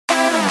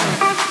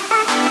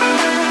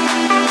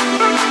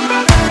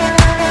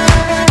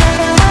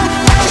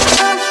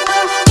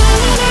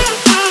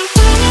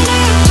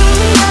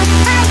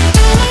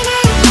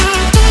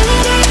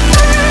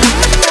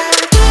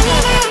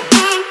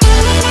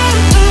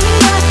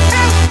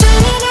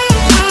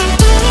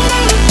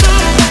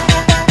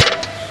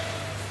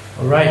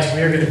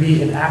we are going to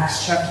be in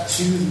Acts chapter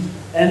 2,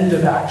 the end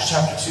of Acts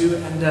chapter 2,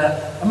 and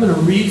I'm going to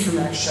read from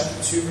Acts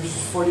chapter 2,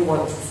 verses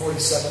 41 through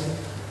 47.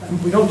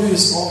 And we don't do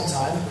this all the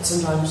time, but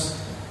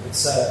sometimes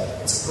it's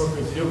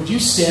appropriate to do it. Would you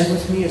stand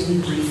with me as we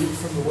read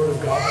from the Word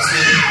of God this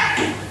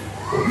morning?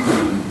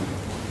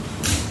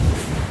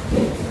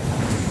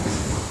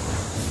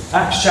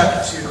 Acts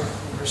chapter 2,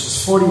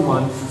 verses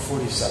 41 through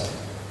 47.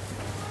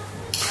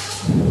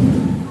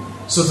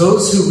 So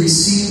those who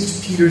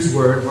received Peter's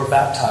word were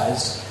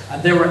baptized,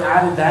 and there were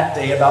added that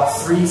day about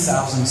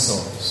 3,000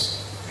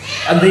 souls.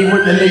 And they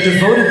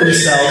devoted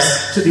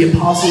themselves to the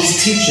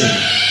apostles' teaching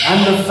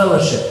and the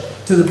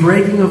fellowship, to the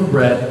breaking of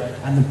bread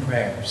and the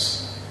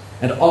prayers.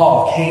 And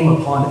awe came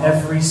upon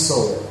every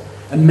soul,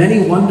 and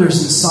many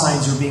wonders and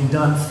signs were being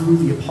done through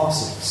the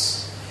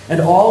apostles. And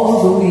all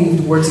who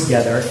believed were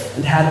together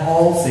and had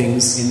all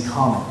things in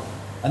common.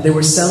 And they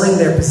were selling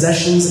their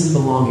possessions and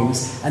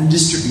belongings and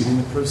distributing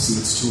the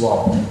proceeds to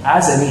all,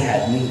 as any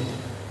had need.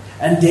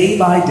 And day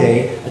by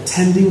day,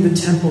 attending the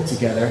temple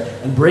together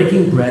and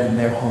breaking bread in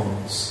their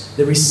homes,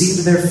 they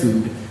received their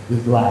food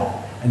with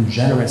glad and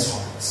generous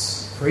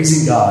hearts,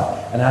 praising God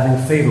and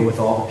having favor with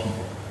all the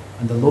people.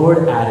 And the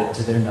Lord added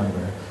to their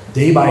number,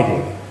 day by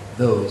day,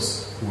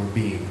 those who were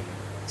being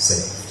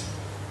saved.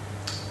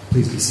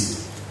 Please be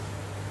seated.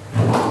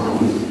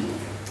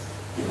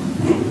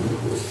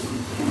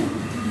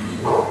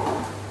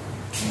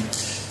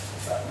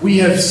 We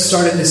have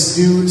started this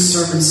new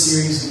sermon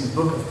series in the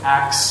book of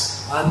Acts.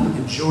 I'm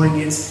enjoying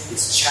it.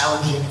 It's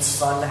challenging. It's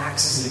fun.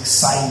 Acts is an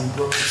exciting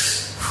book.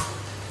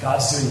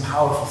 God's doing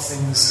powerful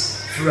things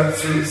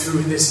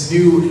through this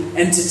new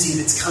entity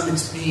that's come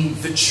into being,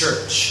 the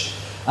church.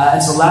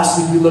 And so last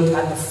week we looked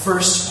at the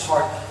first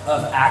part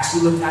of Acts.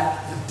 We looked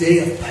at the day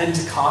of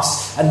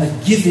Pentecost and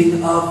the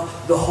giving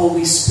of the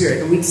Holy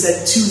Spirit. And we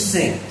said two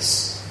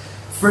things.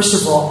 First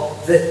of all,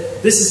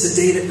 that this is the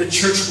day that the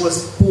church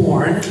was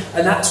born,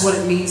 and that's what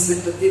it means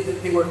that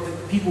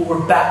the people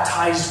were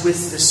baptized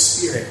with the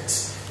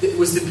Spirit. It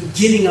was the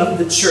beginning of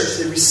the church.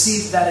 They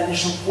received that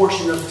initial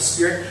portion of the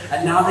Spirit,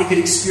 and now they could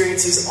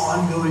experience His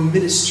ongoing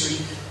ministry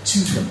to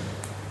them.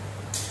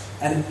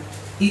 And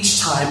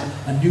each time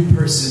a new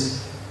person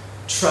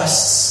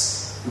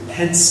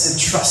repents and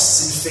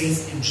trusts in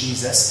faith in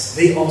Jesus,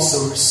 they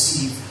also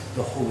receive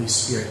the Holy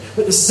Spirit.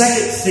 But the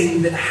second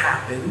thing that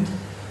happened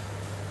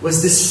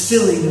was this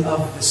filling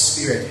of the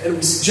Spirit. And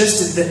we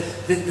suggested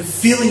that the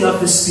filling of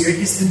the Spirit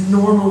is the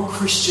normal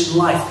Christian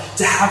life.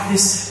 To have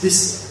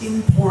this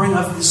inpouring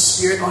of the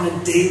Spirit on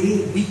a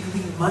daily,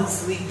 weekly,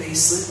 monthly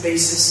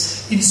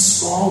basis, in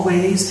small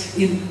ways,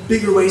 in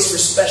bigger ways for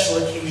special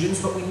occasions.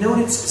 But we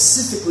noted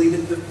specifically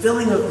that the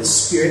filling of the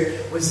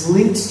Spirit was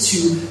linked to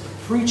the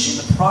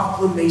preaching, the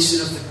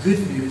proclamation of the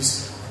good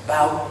news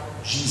about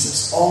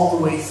Jesus, all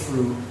the way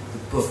through the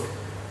book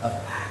of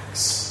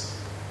Acts.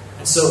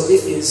 And so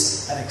it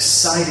is an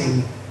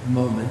exciting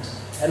moment.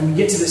 And we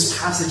get to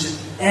this passage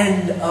at the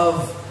end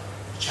of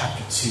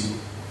chapter 2.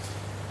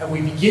 And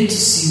we begin to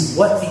see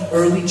what the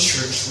early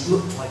church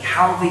looked like,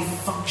 how they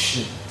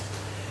functioned.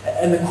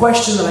 And the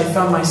question that I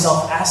found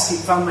myself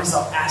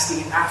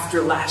asking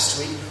after last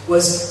week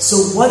was,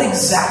 so what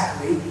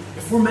exactly,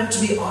 if we're meant to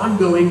be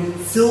ongoing,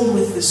 filled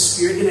with the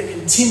Spirit in a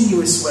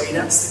continuous way,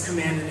 that's the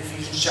command in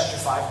Ephesians chapter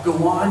 5,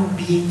 go on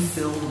being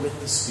filled with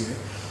the Spirit.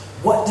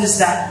 What does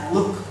that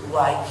look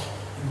like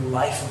in the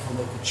life of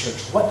a local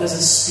church? What does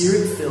a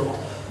Spirit-filled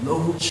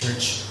local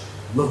church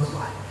look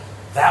like?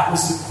 That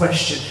was the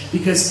question,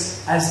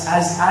 because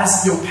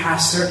as your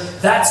pastor,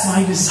 that's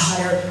my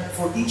desire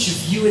for each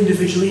of you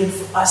individually and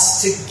for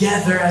us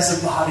together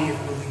as a body of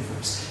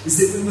believers, is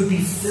that we would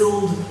be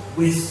filled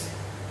with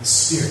the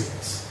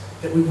Spirit,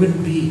 that we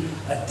wouldn't be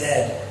a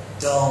dead,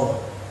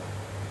 dull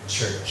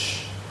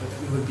church, but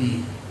that we would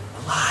be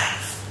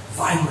alive,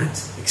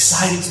 vibrant,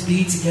 excited to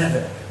be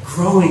together,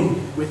 growing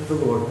with the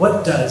Lord.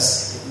 What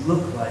does it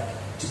look like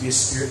to be a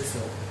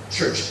Spirit-filled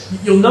church?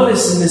 You'll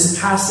notice in this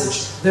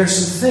passage, there are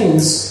some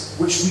things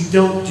which we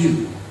don't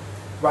do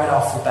right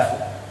off the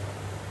bat.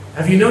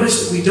 Have you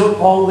noticed that we don't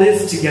all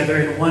live together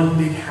in one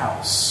big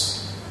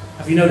house?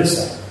 Have you noticed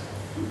that?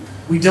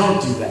 We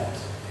don't do that.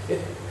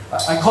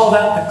 I call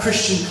that the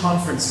Christian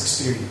conference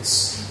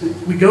experience.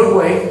 We go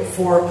away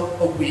for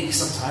a week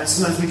sometimes.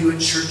 Sometimes we do a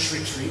church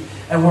retreat,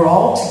 and we're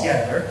all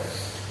together.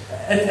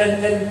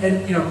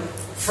 And you know,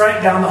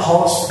 Frank down the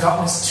hall has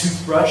forgotten his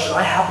toothbrush, and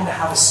I happen to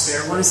have a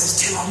spare one. He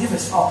says, Tim, I'll give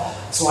this.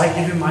 So I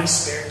give him my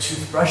spare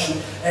toothbrush,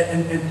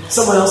 and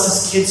someone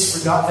else's kids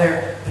forgot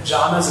their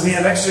pajamas, and we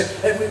have extra.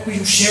 And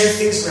we share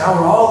things for how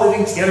we're all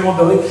living together in one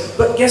building.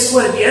 But guess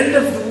what? At the end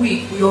of the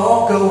week, we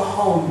all go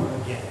home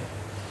again.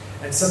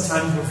 And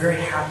sometimes we're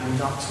very happy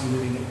not to be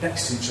living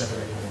next to each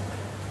other anymore.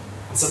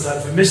 And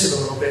sometimes we miss it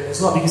a little bit as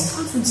well, because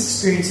conference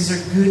experiences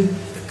are good.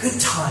 They're good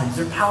times.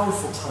 They're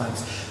powerful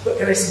times. But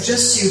can I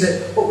suggest to you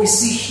that what we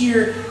see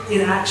here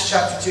in Acts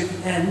chapter 2 at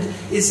the end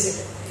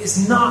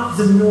is not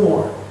the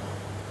norm.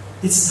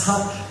 It's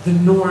not the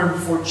norm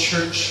for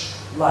church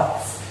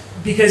life.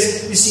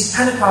 Because, you see,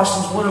 Pentecost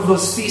was one of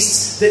those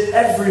feasts that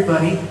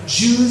everybody,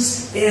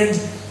 Jews and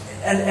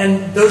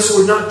and those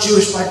who were not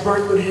Jewish by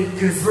birth but had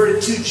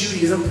converted to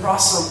Judaism,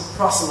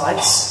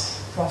 proselytes.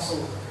 I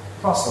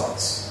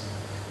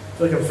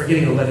feel like I'm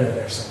forgetting a letter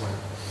there somewhere.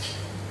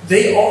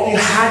 You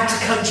had to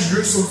come to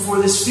Jerusalem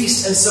for this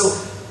feast, and so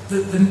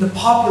the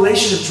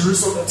population of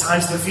Jerusalem at the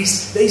times of the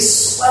feast, they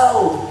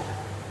swelled.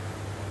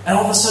 And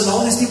all of a sudden,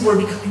 all these people are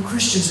becoming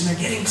Christians, and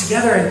they're getting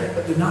together,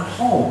 but they're not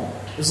home.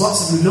 There's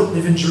lots of them who don't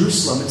live in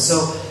Jerusalem, and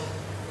so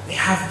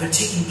they're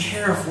taking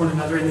care of one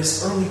another in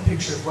this early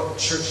picture of what the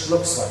church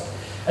looks like.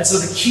 And so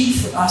the key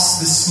for us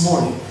this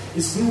morning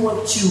is we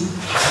want to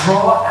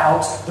draw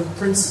out the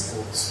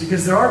principles,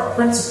 because there are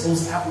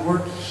principles at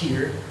work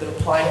here that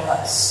apply to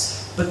us.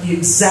 But the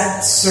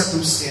exact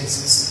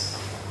circumstances,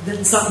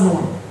 it's not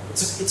normal.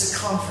 It's a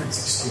conference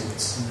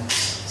experience in that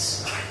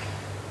sense.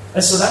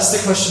 And so that's the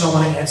question I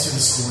want to answer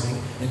this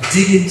morning and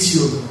dig into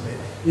a little bit,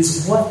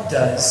 is what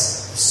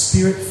does the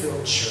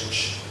Spirit-filled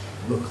church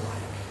look like?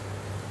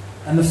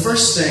 And the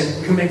first thing,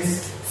 we can make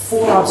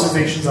 4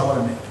 observations I want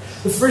to make.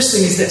 The first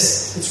thing is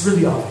this. It's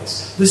really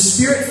obvious. The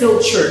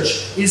Spirit-filled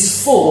church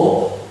is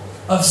full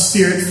of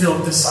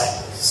Spirit-filled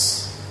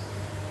disciples.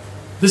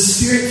 The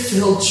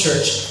Spirit-filled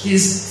church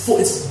is full,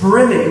 it's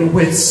brimming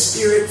with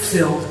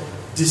Spirit-filled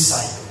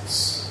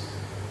disciples.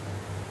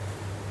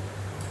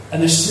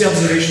 And there's 3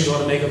 observations I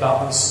want to make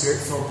about those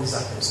Spirit-filled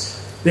disciples.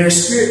 There are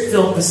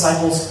Spirit-filled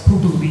disciples who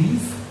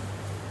believe,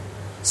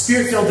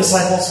 Spirit-filled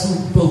disciples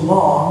who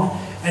belong,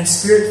 and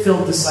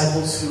Spirit-filled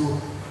disciples who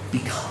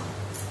become.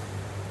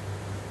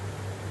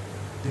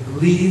 They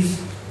believe,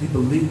 they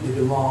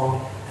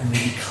belong, and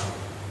they become.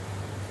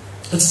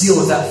 Let's deal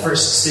with that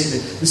first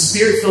statement. The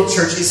Spirit-filled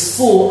church is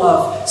full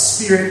of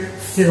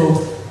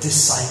Spirit-filled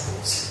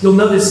disciples. You'll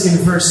notice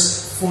in verse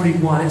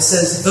 41, it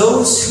says,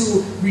 those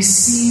who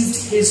received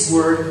his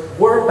word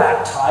were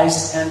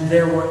baptized, and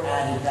there were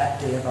added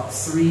that day about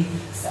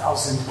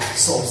 3,000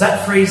 souls.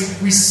 That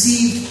phrase,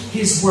 received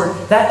his word,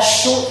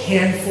 that's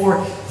shorthand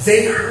for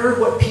they heard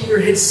what Peter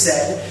had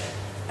said,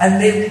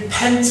 and they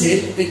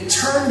repented, they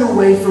turned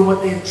away from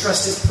what they had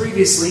trusted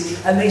previously,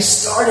 and they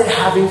started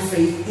having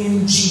faith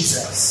in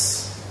Jesus.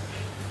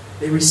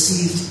 They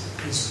received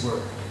his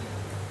word.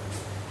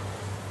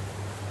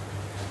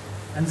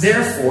 And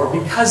therefore,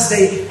 because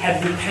they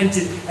had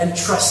repented and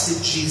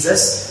trusted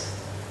Jesus,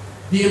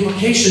 the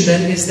implication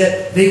then is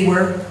that they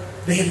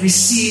had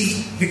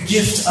received the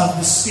gift of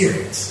the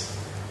Spirit.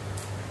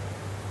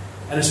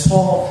 And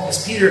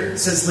as Peter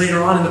says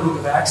later on in the book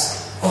of Acts,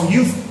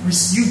 you've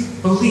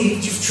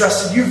believed, you've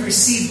trusted, you've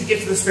received the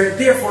gift of the Spirit,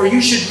 therefore you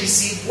should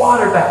receive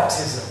water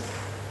baptism.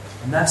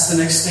 And that's the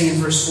next thing in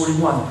verse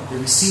 41. They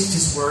received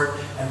his word,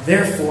 and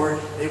therefore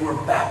they were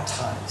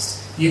baptized.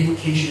 The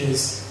implication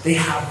is they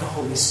have the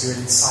Holy Spirit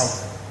inside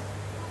them.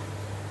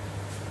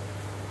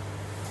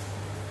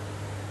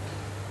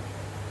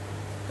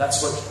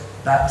 That's what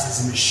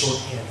baptism is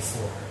shorthand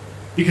for.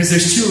 Because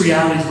there's 2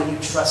 realities when you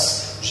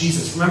trust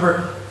Jesus.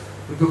 Remember,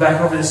 we go back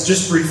over this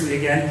just briefly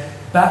again.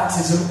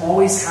 Baptism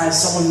always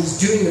has someone who's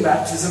doing the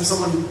baptism,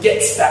 someone who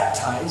gets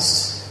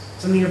baptized,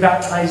 something you're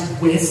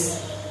baptized with,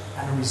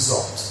 and a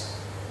result.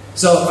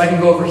 So if I can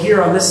go over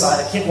here on this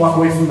side, I can't walk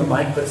away from the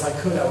mic, but if I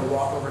could, I would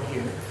walk over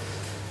here.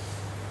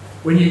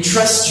 When you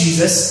trust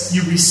Jesus,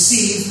 you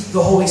receive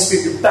the Holy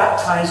Spirit. You're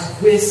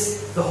baptized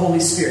with the Holy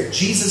Spirit.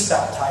 Jesus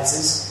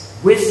baptizes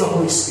with the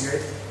Holy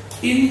Spirit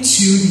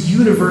into the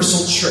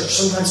universal church,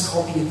 sometimes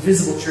called the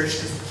invisible church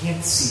because we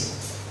can't see it.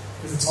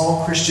 Because it's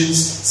all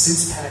Christians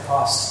since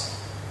Pentecost,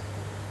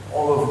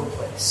 all over the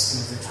place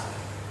in every time.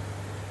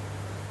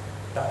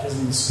 Baptism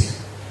in the Spirit.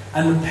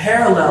 And the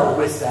parallel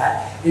with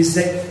that is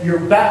that you're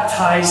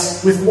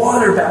baptized with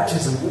water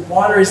baptism.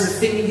 Water is the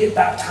thing you get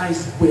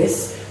baptized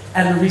with,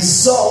 and the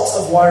result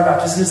of water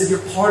baptism is that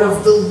you're part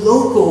of the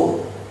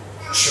local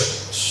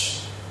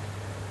church.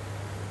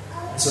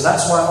 And so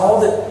that's why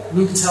all that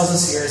Luke tells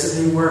us here is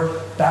that they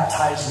were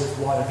baptized with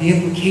water. The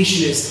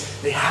implication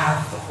is they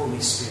have the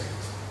Holy Spirit.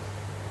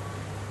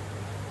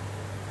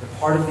 They're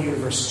part of the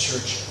universal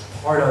church,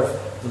 part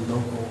of the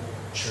local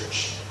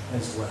church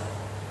as well.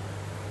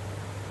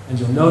 And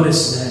you'll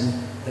notice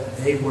then that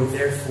they were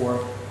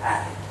therefore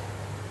added.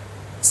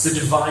 It's the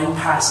divine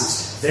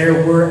passage.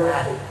 There were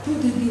added.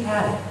 Who did the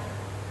adding?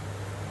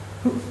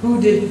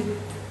 Who did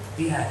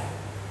the adding?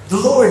 The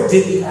Lord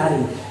did the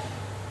adding.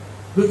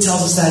 Luke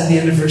tells us that at the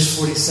end of verse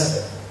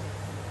 47.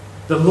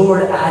 The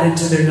Lord added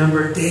to their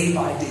number day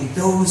by day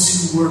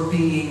those who were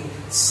being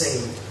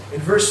saved. In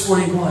verse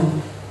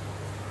 41,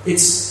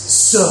 it's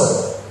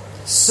so.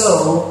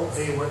 So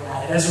they were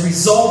added. As a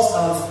result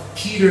of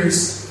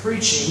Peter's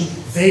preaching,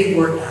 they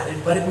were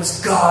added, but it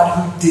was God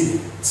who did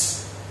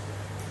it.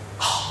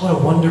 Oh, what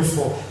a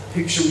wonderful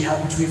picture we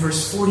have between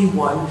verse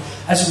 41.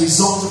 As a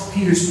result of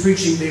Peter's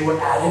preaching, they were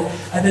added.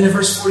 And then in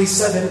verse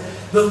 47,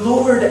 the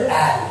Lord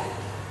added.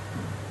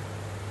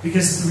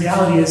 Because the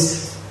reality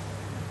is,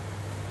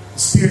 the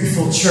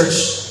Spirit-filled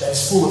church that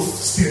is full of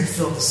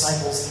Spirit-filled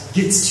disciples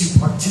gets to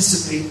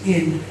participate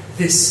in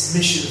this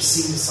mission of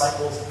seeing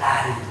disciples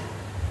added.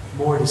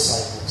 More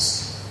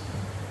disciples.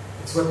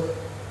 It's what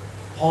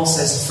Paul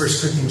says in 1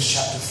 Corinthians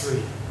chapter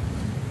 3.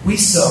 We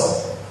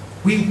sow,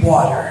 we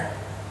water,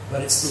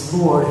 but it's the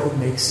Lord who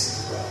makes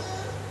it grow.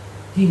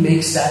 He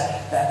makes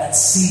that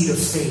seed of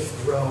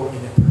faith grow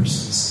in a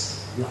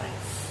person's life.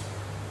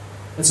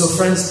 And so,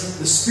 friends,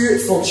 the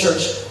Spirit-filled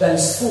church that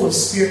is full of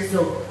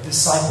Spirit-filled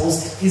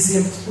disciples is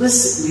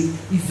implicitly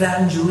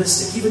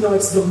evangelistic. Even though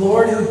it's the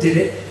Lord who did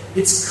it,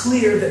 it's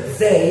clear that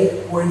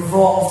they were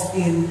involved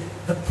in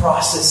the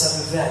process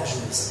of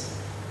evangelism.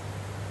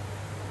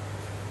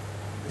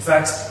 In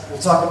fact, we'll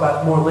talk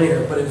about it more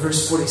later, but in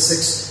verse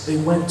 46, they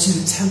went to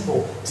the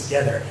temple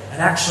together.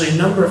 And actually, a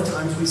number of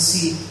times we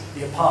see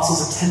the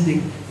apostles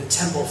attending the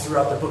temple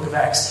throughout the book of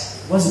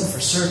Acts. It wasn't for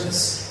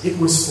service. It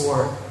was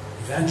for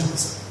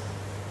evangelism.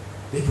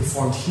 They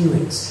performed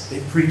healings.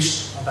 They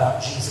preached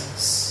about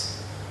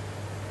Jesus.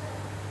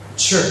 The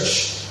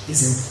church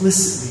is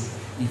implicitly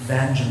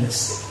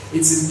evangelistic.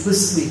 It's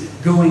implicitly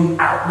going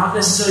out, not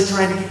necessarily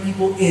trying to get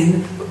people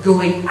in, but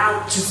going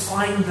out to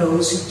find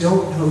those who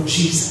don't know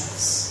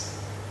Jesus.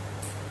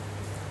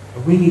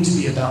 And we need to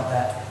be about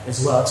that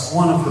as well. It's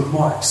one of the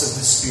marks of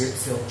the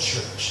Spirit-filled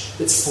church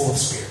that's full of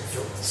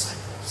Spirit-filled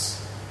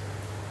disciples.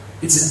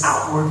 It's an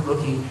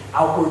outward-looking,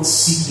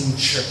 outward-seeking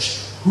church.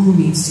 Who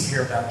needs to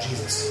hear about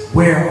Jesus?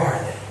 Where are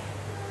they?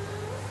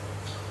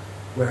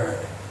 Where are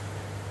they?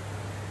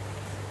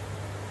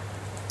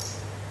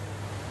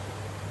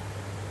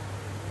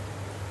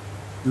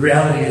 The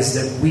reality is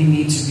that we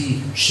need to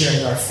be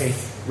sharing our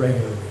faith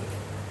regularly.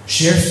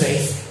 Share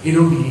faith in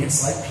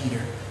obedience like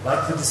Peter,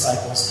 like the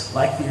disciples,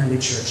 like the early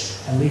church,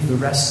 and leave the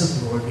rest to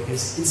the Lord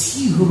because it's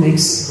He who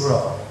makes it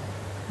grow.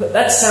 But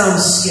that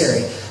sounds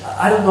scary.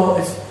 I don't know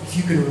if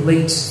you can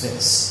relate to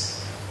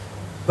this,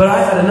 but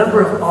I've had a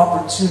number of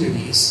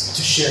opportunities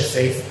to share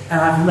faith,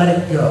 and I've let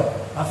it go.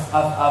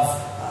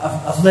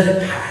 I've let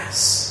it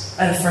pass.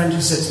 I had a friend who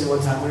said to me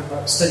one time, we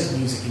were studying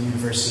music in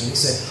university, and he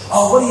said,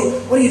 "Oh,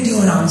 what are you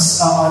doing on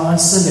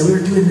Sunday? We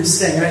were doing this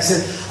thing." And I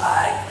said,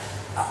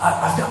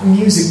 I've got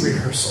music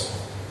rehearsal.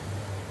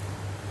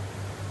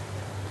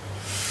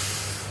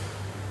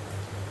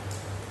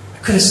 I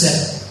could have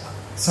said,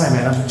 "Sorry,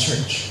 man, I'm in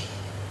church."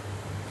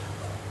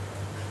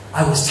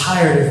 I was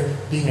tired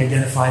of being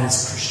identified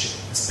as a Christian,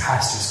 as a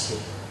pastor's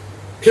kid.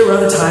 There were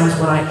other times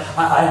when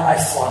I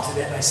flaunted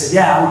it, and I said,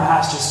 "Yeah, I'm a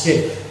pastor's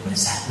kid." What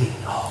does that mean?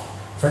 Oh.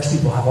 French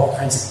people have all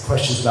kinds of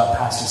questions about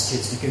pastors'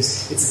 kids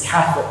because it's a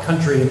Catholic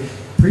country and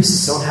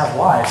priests don't have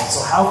wives.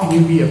 So how can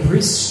you be a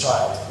priest's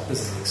child? That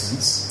doesn't make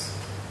sense.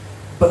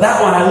 But that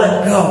one I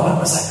let go. I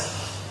was like,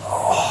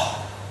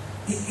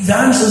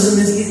 evangelism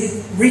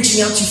is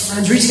reaching out to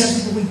friends, reaching out to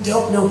people we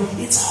don't know.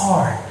 It's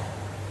hard.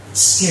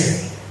 It's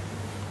scary.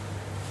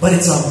 But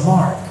it's a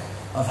mark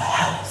of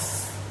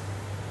health,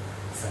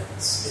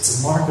 friends.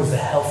 It's a mark of the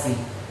healthy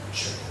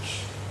church.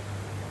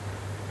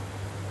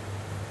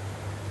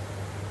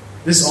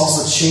 This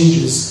also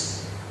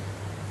changes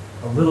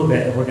a little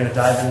bit, and we're going to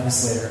dive into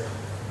this later,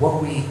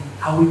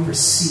 how we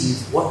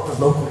perceive what the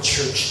local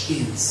church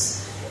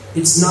is.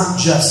 It's not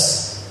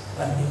just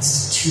an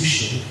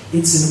institution,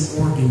 it's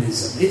an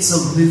organism. It's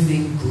a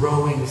living,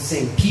 growing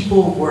thing.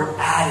 People were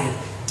added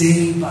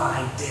day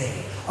by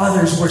day.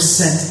 Others were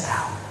sent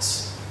out.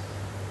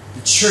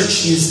 The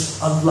church is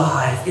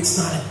alive. It's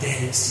not a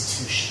dead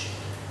institution.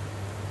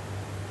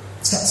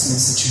 It's got some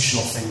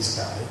institutional things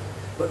about it,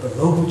 but the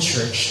local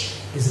church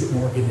is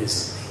an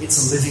organism. It's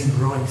a living,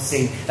 growing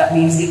thing. That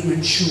means it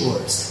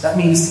matures. That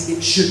means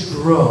it should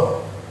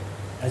grow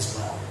as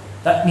well.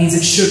 That means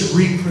it should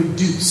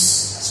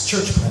reproduce as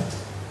church planting.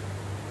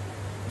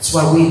 That's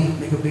why we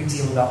make a big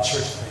deal about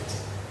church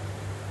planting.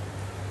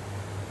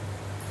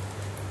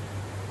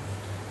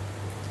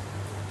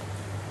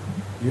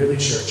 The early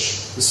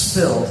church was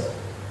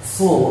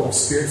full of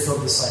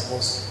Spirit-filled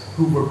disciples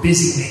who were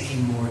busy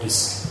making more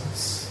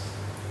disciples.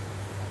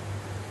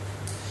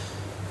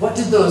 What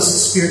did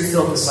those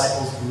Spirit-filled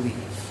disciples believe?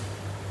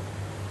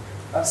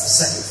 That's the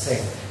second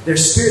thing. They're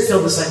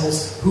Spirit-filled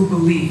disciples who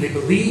believe. They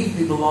believe,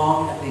 they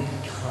belong, and they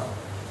become.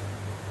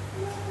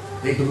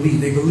 They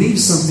believe. They believe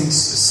something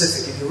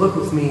specific. If you look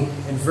with me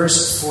in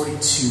verse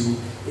 42,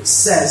 it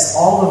says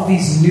all of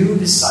these new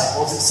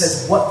disciples, it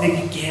says what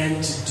they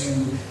began to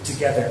do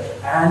together.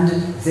 And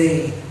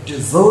they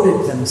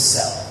devoted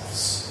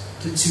themselves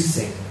to two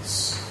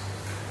things: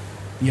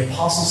 the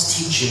apostles'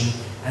 teaching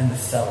and the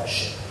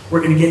fellowship. We're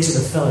going to get to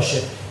the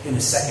fellowship in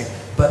a second.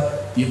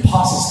 But the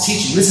apostles'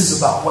 teaching, this is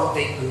about what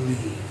they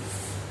believe.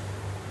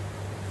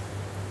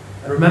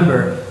 And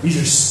remember, these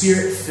are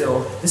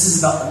Spirit-filled. This is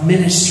about the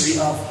ministry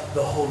of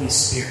the Holy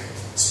Spirit.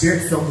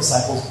 Spirit-filled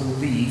disciples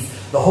believe.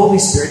 The Holy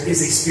Spirit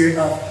is a spirit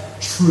of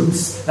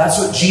truth. That's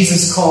what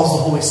Jesus calls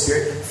the Holy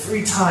Spirit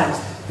 3 times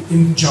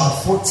in John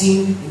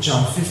 14, in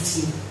John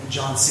 15, and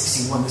John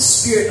 16. When the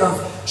Spirit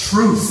of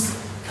truth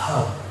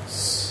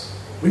comes.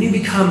 When you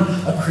become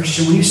a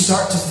Christian, when you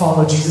start to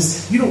follow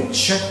Jesus, we don't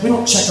check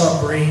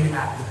our brain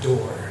at the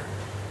door.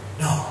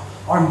 No.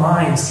 Our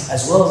minds,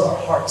 as well as our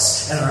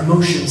hearts and our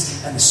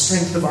emotions and the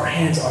strength of our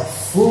hands, are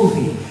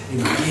fully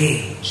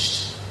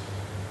engaged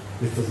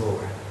with the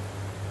Lord.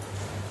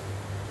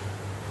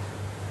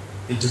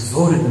 They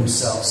devoted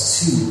themselves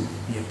to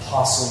the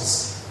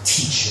apostles'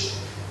 teaching.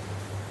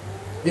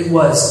 It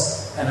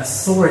was an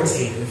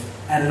authoritative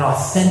and an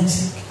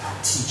authentic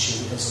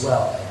teaching as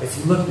well. If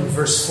you look in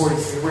verse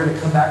 43, we're going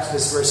to come back to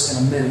this verse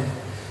in a minute.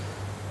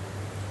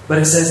 But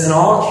it says, "And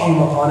all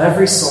came upon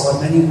every soul,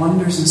 and many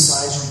wonders and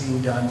signs were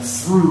being done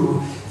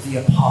through the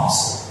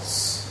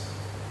apostles."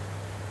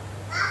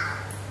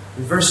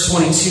 In verse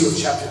 22 of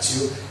chapter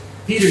 2,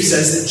 Peter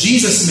says that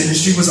Jesus'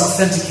 ministry was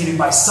authenticated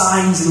by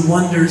signs and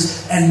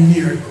wonders and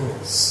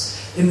miracles.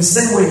 In the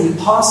same way, the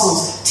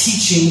apostles'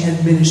 teaching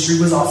and ministry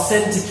was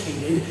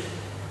authenticated,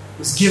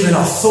 was given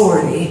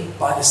authority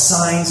by the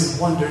signs and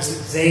wonders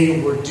that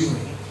they were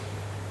doing.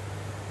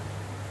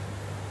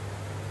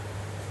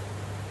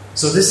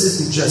 So this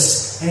isn't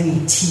just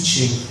any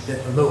teaching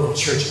that the local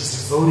church is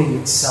devoting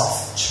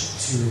itself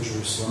to in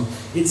Jerusalem.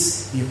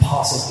 It's the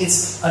apostles.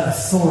 It's an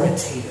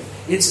authoritative,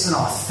 it's an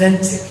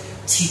authentic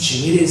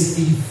teaching. It is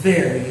the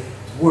very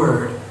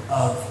Word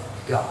of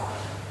God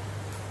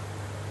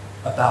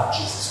about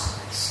Jesus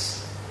Christ.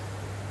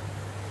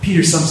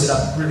 Peter sums it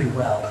up really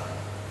well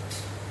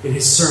in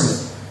his sermon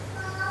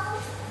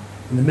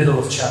in the middle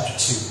of chapter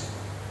 2.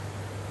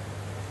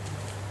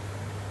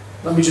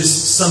 Let me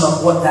just sum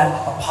up what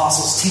that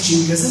apostles'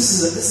 teaching, because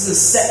this is a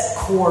set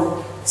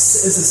core,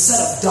 is a set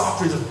of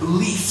doctrines, of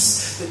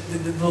beliefs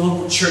that the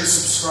local church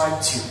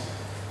subscribed to.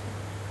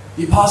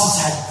 The apostles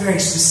had very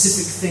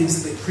specific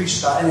things that they preached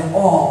about, and it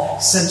all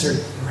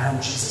centered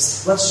around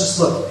Jesus. Let's just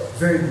look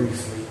very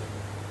briefly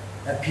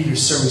at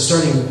Peter's sermon,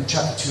 starting in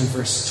chapter 2 and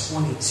verse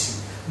 22.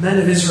 "Men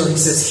of Israel," he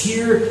says,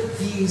 "hear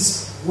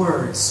these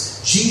words.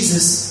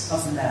 Jesus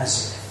of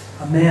Nazareth,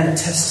 a man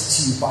attested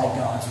to you by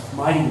God with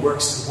mighty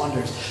works and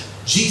wonders."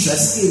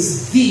 Jesus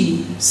is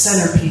the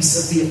centerpiece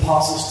of the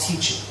apostles'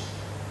 teaching.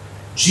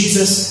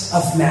 Jesus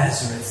of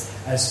Nazareth,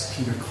 as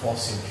Peter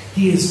calls him.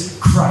 He is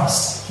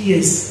Christ. He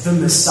is the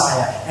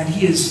Messiah. And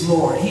He is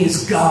Lord. He is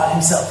God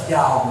Himself,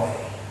 Yahweh,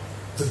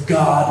 the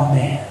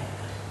God-man.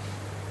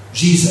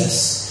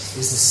 Jesus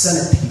is the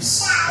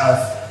centerpiece of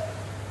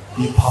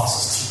the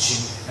apostles'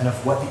 teaching and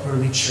of what the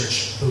early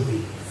church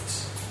believed.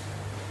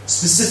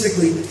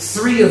 Specifically,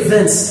 3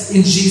 events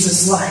in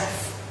Jesus'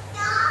 life.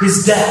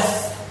 His death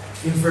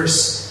in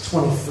verse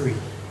 23.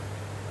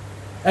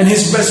 And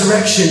His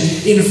resurrection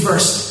in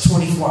verse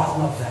 24. I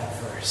love that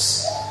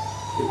verse.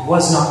 It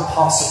was not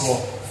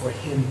possible for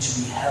Him to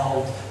be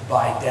held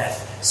by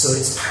death, so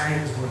its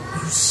pangs were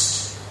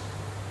loosed.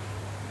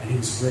 And He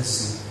was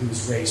risen, He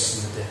was raised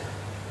from the dead.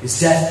 His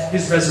death,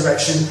 His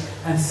resurrection,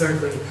 and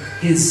thirdly,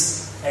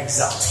 His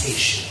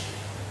exaltation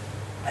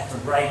at the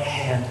right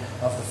hand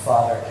of the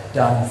Father,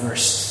 down in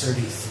verse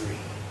 33.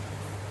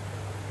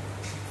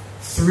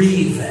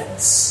 3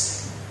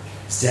 events.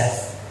 His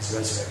death, His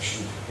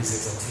resurrection, His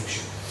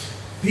exaltation.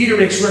 Peter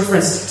makes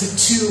reference to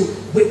 2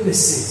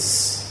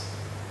 witnesses.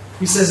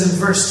 He says in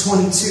verse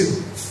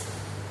 22,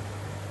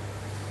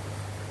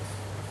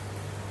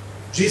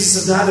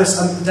 "Jesus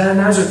of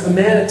Nazareth, a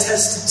man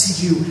attested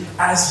to you,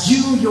 as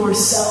you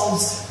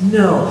yourselves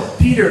know."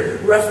 Peter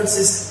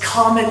references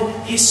common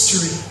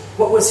history.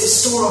 What was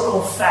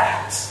historical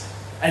fact?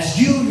 As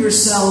you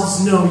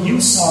yourselves know, you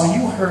saw,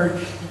 you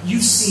heard,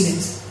 you've seen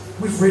it.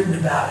 We've written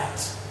about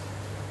it.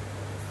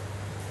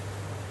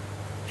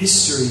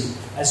 History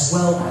as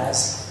well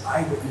as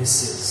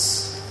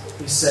eyewitnesses.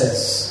 He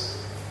says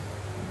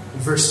in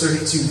verse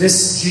 32,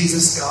 "This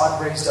Jesus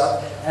God raised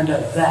up, and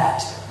of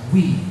that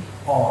we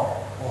are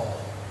all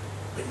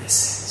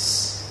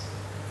witnesses."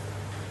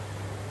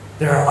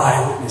 There are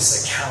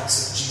eyewitness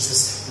accounts of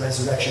Jesus'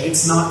 resurrection.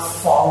 It's not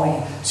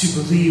folly to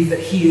believe that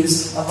He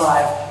is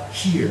alive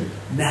here,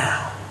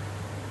 now,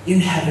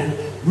 in heaven,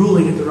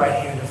 ruling at the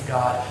right hand of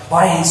God,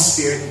 by His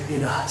Spirit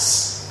in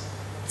us.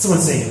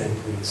 Someone say amen,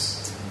 please.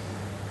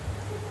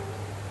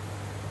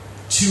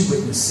 2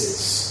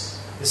 witnesses.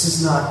 This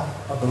is not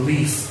a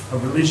belief, a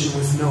religion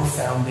with no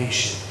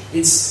foundation.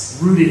 It's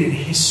rooted in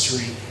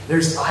history.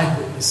 There's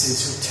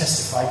eyewitnesses who have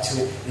testified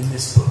to it in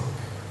this book.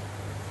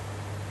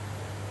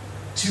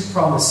 2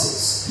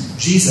 promises.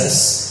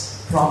 Jesus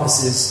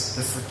promises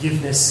the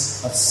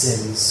forgiveness of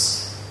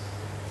sins.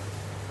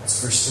 That's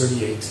verse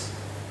 38.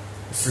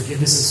 The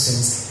forgiveness of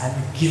sins and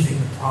the giving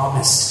the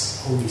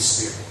promised Holy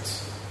Spirit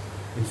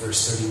in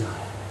verse 39.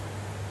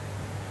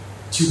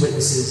 2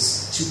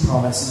 witnesses, 2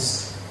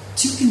 promises,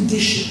 2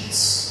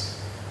 conditions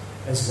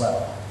as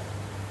well.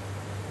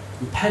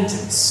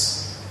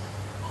 Repentance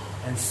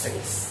and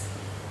faith,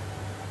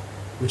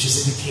 which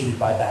is indicated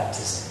by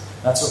baptism.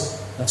 That's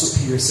what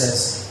Peter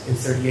says in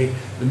 38.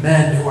 The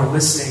men who are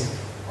listening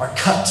are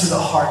cut to the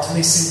heart, and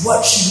they say,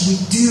 "What should we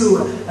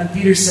do?" And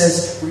Peter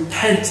says,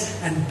 "Repent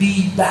and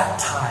be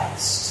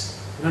baptized."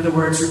 In other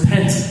words,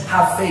 repent,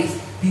 have faith,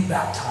 be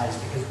baptized,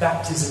 because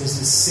baptism is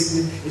the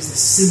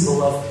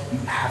symbol of you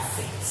have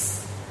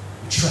faith.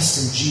 You trust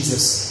in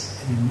Jesus,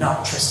 and you're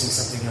not trusting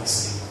something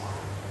else anymore.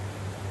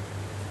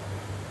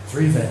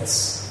 3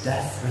 events: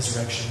 death,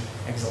 resurrection,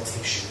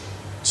 exaltation.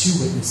 2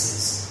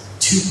 witnesses,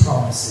 2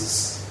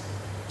 promises,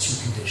 2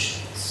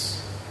 conditions.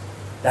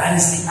 That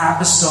is the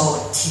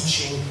apostolic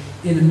teaching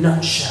in a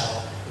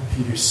nutshell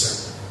in Peter's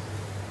sermon.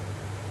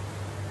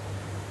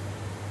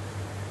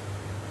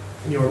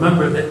 And you'll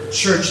remember that the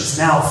church is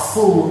now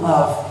full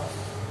of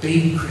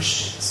baby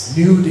Christians,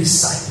 new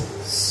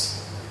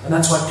disciples. And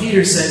that's why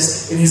Peter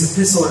says in his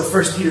epistle in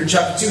 1 Peter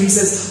chapter 2, he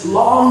says,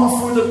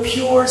 long for the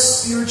pure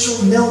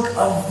spiritual milk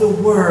of the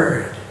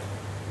word,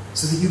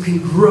 so that you can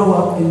grow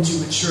up into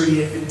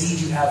maturity if indeed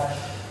you have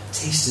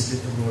tasted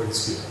that the Lord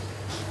is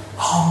good.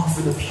 Long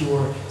for the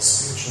pure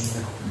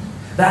spiritual milk.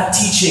 That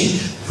teaching,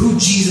 who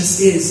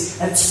Jesus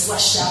is, and it's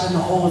fleshed out in the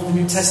whole of the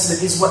New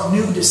Testament, is what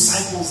new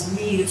disciples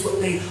need. It's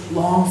what they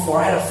long for.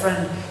 I had a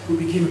friend who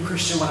became a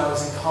Christian when I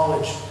was in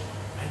college.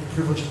 I had the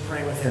privilege of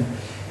praying with him.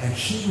 And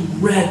he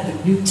read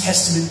the New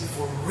Testament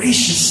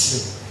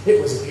voraciously.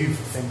 It was a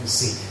beautiful thing to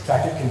see. In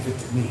fact, it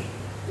convicted me.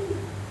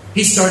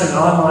 He started an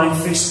online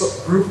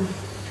Facebook group,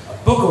 a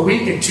book a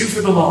week and 2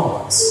 for the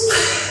long ones.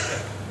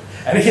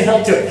 And he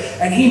held to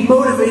it. And he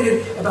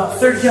motivated about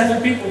 30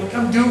 other people to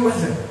come do it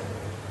with him.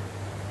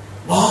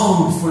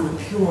 Long for the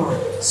pure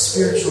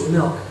spiritual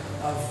milk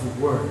of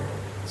the word,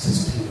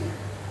 says Peter.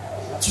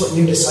 That's what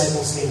new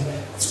disciples need.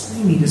 That's what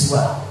we need as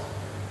well.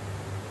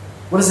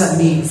 What does that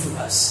mean for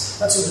us?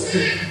 That's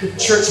what the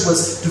church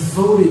was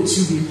devoted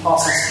to the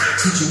apostles'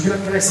 teaching.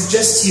 Can I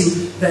suggest to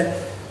you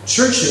that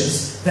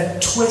churches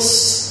that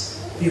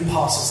twist the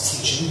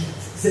apostles' teaching,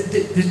 that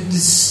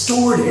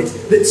distort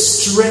it, that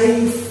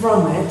stray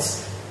from it,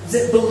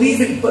 that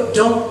believe it but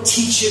don't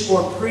teach it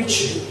or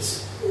preach it,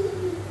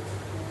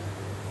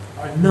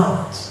 are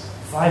not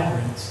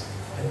vibrant,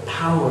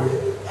 empowered,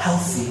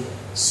 healthy,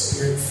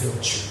 spirit-filled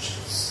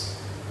churches.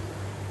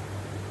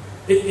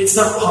 It's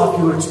not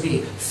popular to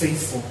be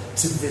faithful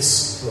to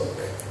this book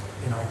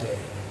in our day,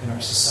 in our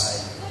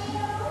society.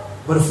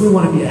 But if we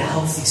want to be a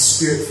healthy,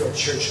 spirit-filled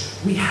church,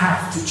 we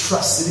have to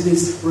trust that it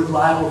is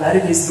reliable, that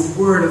it is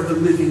the word of the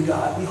living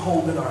God we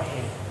hold in our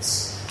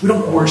hands. We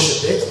don't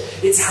worship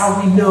it. It's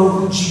how we know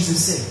who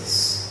Jesus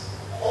is.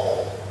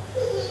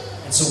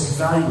 And so we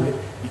value it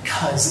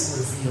because it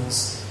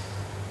reveals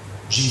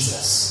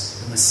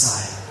Jesus, the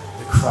Messiah,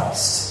 the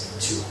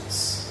Christ, to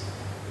us.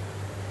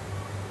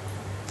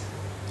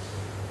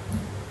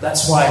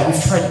 That's why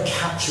we've tried to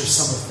capture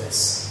some of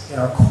this in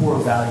our core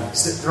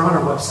values. They're on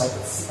our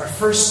website. Our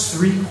first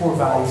 3 core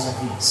values are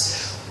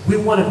these. We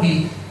want to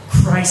be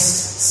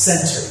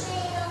Christ-centered.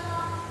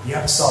 The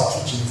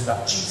apostolic teaching is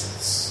about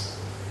Jesus.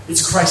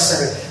 It's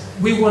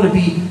Christ-centered. We want to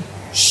be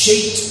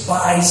shaped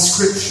by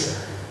Scripture,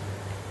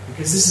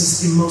 because this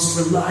is the most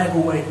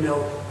reliable way to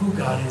know who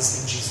God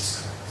is in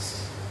Jesus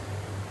Christ.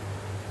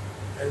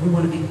 And we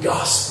want to be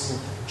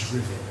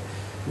gospel-driven.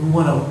 We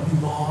want to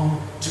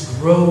long to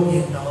grow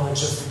in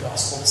knowledge of the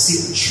gospel, to see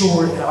it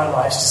mature in our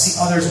lives, to see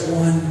others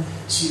won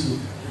to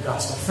the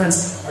gospel.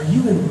 Friends, are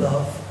you in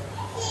love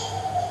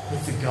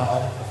with the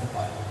God of the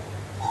Bible,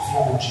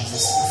 revealed in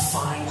Jesus,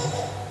 refined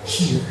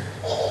here?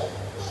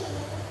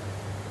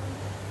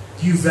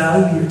 Do you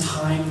value your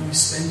time that you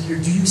spend here?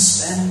 Do you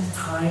spend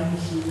time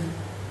here?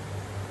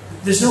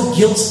 There's no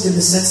guilt in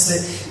the sense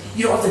that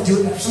you don't have to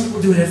do it. Some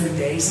people do it every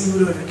day. Some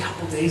people do it every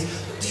couple of days.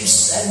 But do you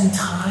spend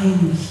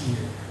time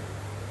here?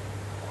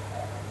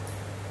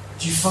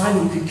 Do you find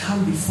that you can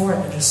come before it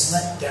and just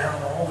let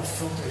down all the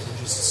filters and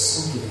just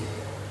soak it in?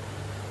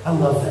 I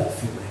love that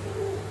feeling.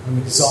 I'm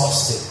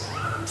exhausted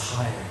and I'm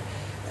tired.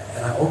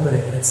 And I open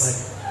it and it's like,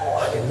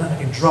 I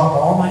can drop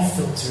all my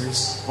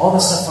filters, all the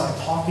stuff when I'm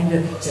talking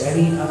to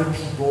any other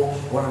people,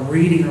 when I'm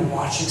reading or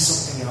watching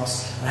something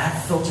else. And I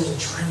have filters and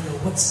trying to know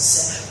what's it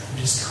say. And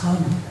just come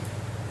and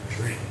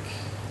drink.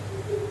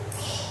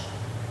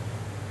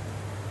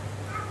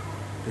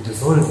 They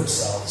devoted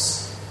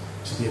themselves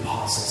to the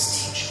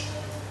apostles' teaching.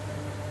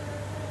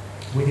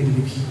 We need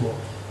to be people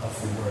of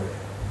the Word.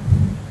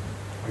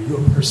 Are you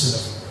a person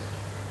of the Word?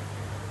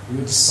 Are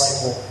you a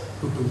disciple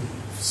who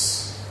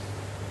believes?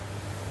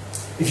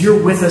 If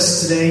you're with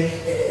us today,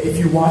 if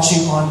you're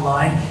watching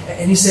online,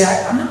 and you say,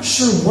 I'm not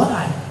sure what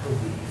I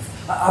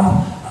believe.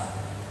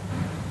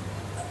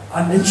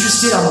 I'm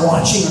interested, I'm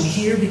watching, I'm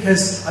here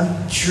because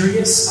I'm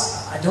curious.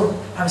 I don't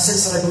have a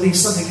sense that I believe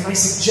something. Can I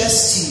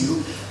suggest to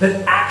you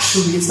that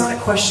actually it's not a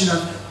question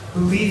of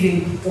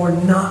believing or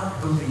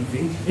not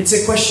believing. It's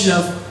a question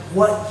of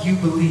what you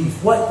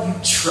believe, what you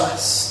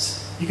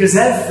trust. Because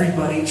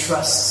everybody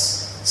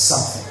trusts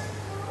something.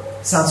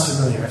 Sounds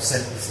familiar, I've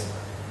said it before.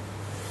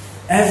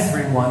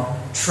 Everyone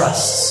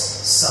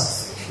trusts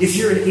something. If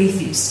you're an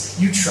atheist,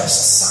 you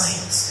trust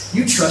science.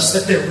 You trust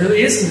that there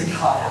really isn't a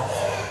God out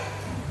there.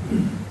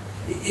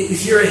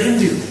 If you're a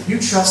Hindu, you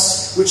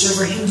trust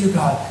whichever Hindu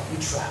God you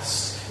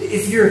trust.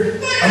 If you're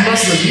a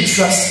Muslim, you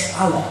trust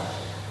Allah.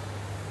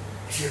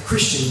 If you're a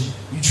Christian,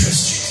 you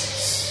trust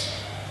Jesus.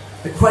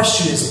 The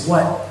question is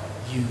what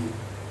you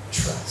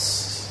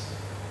trust.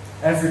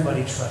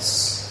 Everybody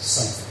trusts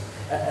something.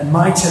 And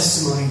my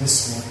testimony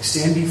this morning,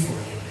 stand before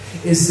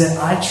you, is that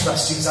I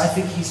trust Jesus. I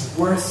think He's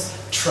worth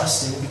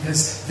trusting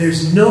because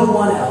there's no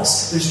one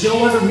else, there's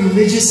no other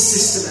religious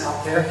system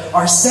out there,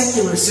 our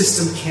secular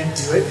system can't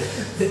do it,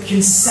 that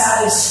can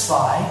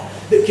satisfy,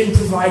 that can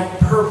provide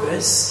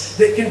purpose,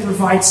 that can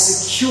provide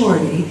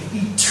security,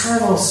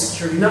 eternal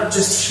security, not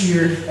just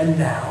here and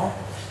now,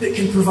 that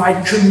can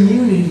provide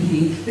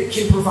community, that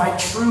can provide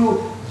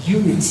true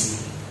unity,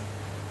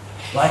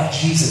 like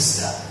Jesus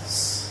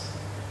does.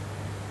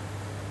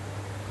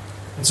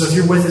 And so if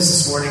you're with us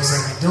this morning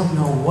saying, I don't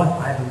know what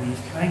I believe,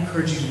 can I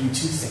encourage you to do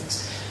two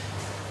things?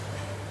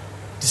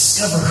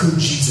 Discover who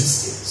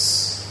Jesus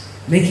is.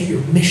 Make it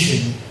your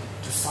mission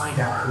to find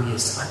out who he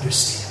is, to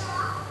understand.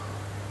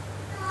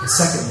 And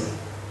secondly,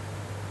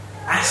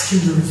 ask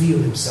him to reveal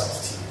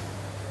himself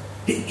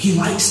to you. He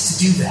likes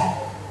to do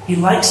that. He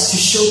likes to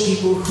show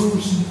people who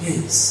he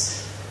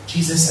is.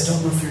 Jesus, I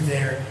don't know if you're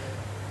there,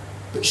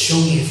 but show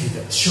me if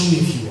you're there. Show me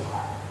if you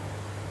are.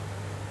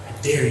 I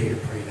dare you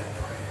to pray that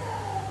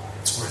prayer.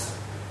 It's worth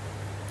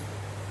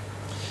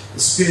it. The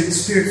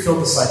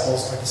Spirit-filled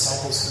disciples are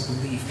disciples who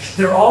believe.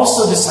 They're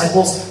also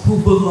disciples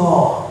who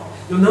belong.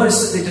 You'll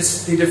notice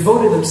that they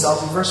devoted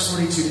themselves in verse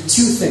 42 to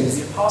two things: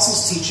 the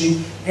apostles'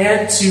 teaching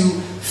and to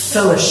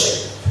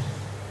fellowship.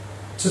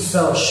 To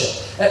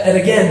fellowship. And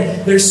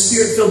again, they're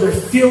Spirit-filled. They're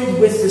filled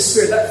with the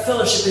Spirit. That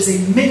fellowship is a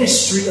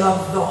ministry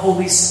of the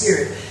Holy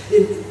Spirit.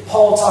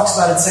 Paul talks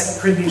about it in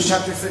 2 Corinthians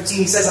chapter 15.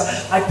 He says,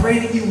 I pray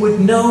that you would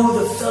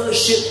know the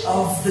fellowship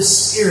of the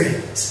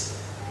Spirit.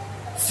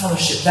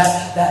 Fellowship,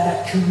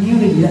 that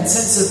community, that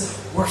sense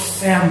of we're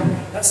family.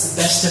 That's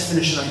the best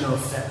definition I know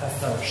of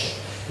fellowship,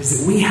 is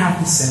that we have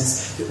the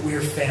sense that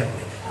we're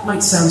family. It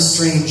might sound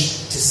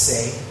strange to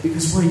say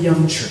because we're a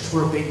young church,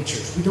 we're a baby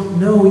church. We don't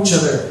know each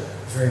other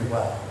very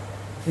well.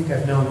 I think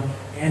I've known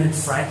Anne and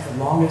Frank the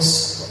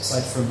longest,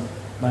 aside from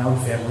my own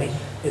family,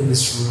 in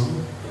this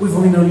room. We've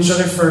only known each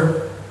other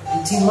for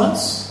 18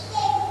 months.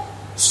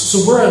 So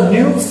we're a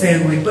new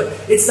family, but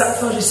it's that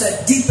fellowship, it's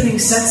that deepening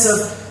sense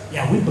of,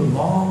 we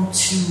belong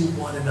to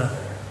one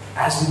another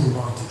as we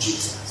belong to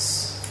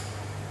Jesus.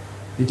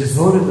 They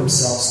devoted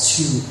themselves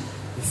to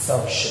the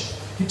fellowship.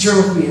 You turn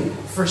with me in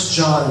 1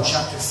 John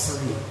chapter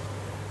 3.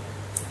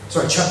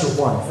 Chapter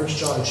 1. 1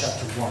 John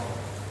chapter 1.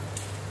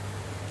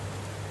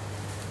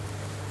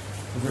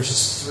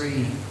 Verses 3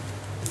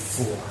 and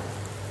 4.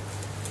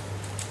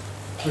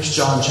 1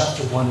 John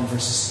chapter 1 and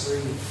verses 3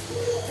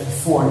 and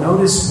 4.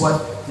 Notice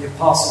what the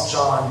Apostle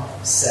John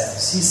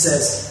says. He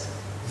says,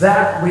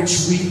 that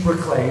which we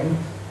proclaim,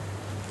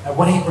 and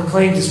what he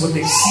proclaimed is what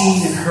they've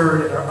seen and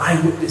heard and are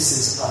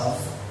eyewitnesses of.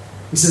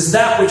 He says,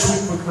 that which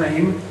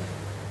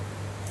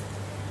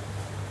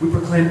we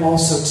proclaim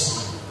also to you,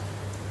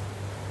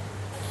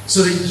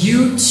 so that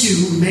you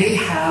too may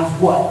have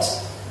what?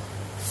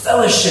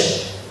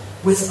 Fellowship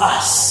with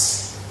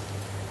us.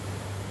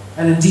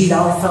 And indeed,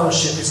 our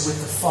fellowship is with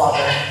the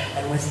Father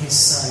and with his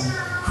Son,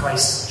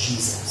 Christ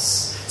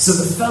Jesus. So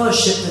the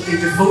fellowship that they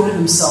devoted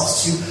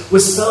themselves to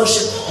was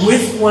fellowship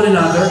with one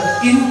another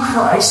in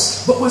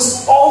Christ, but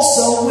was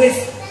also with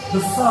the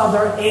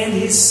Father and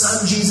his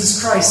Son, Jesus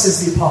Christ,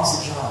 says the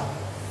Apostle John.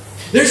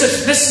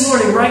 This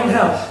morning, right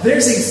now,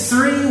 there's a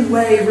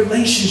three-way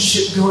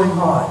relationship going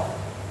on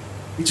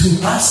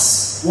between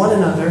us, one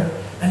another,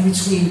 and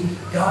between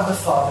God the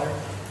Father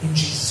and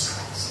Jesus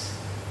Christ.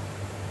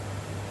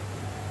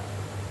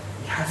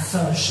 We have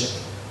fellowship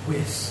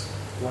with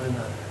one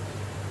another.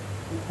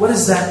 What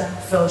does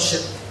that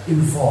fellowship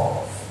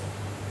involve?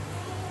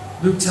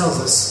 Luke tells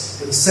us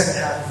in the second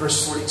half of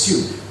verse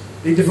 42,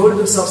 they devoted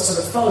themselves to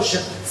the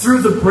fellowship through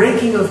the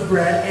breaking of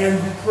bread and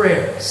the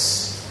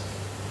prayers.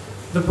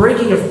 The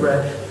breaking of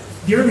bread,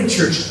 the early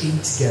church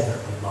ate together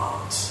a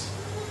lot.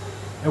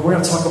 And we're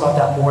going to talk about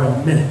that more in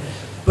a minute.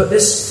 But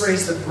this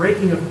phrase, the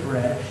breaking of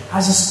bread,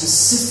 has a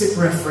specific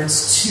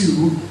reference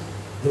to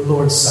the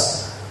Lord's Supper.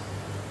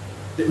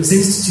 It was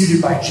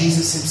instituted by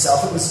Jesus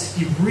himself.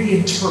 He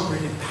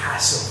reinterpreted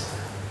Passover.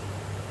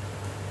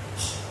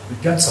 The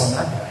guts on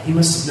that guy. He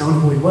must have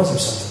known who he was or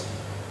something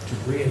to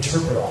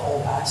reinterpret a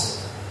whole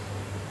Passover.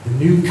 The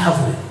new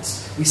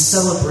covenant. We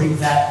celebrate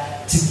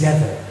that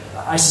together.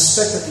 I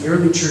suspect that the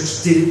early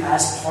church did it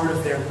as part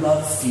of their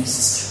love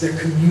feasts, their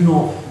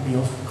communal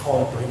meals. We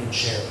call it bring and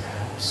share,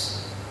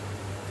 perhaps.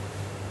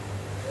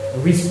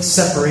 We've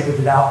separated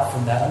it out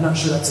from that. I'm not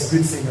sure that's a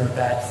good thing or a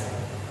bad thing.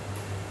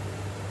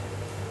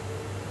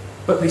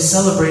 But they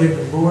celebrated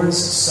the Lord's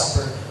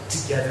Supper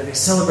together. They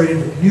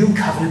celebrated the new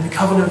covenant, the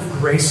covenant of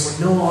grace.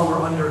 We're no longer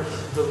under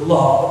the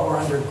law, but we're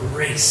under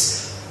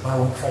grace by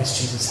what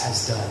Christ Jesus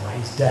has done, by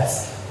his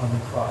death on the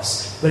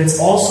cross. But it's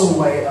also a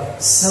way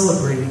of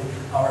celebrating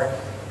our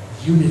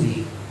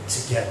unity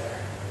together.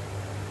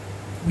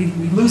 We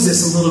lose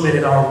this a little bit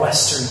in our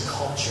Western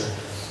culture.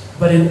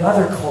 But in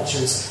other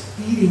cultures,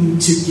 eating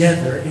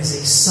together is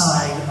a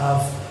sign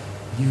of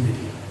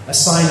unity. A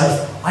sign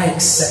of, I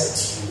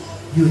accept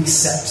you, you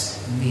accept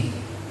me.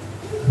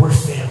 We're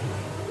family.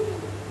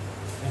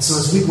 And so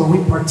when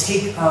we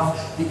partake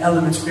of the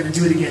elements, we're going to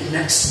do it again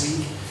next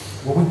week.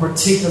 When we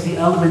partake of the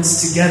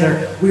elements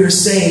together, we are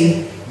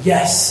saying,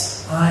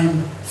 yes,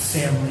 I'm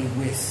family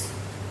with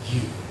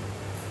you.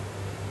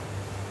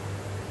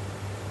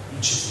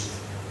 Each of you.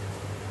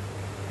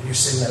 And you're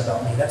saying that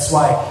about me. That's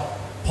why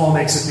Paul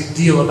makes a big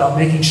deal about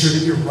making sure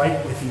that you're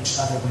right with each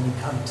other when you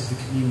come to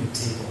the communion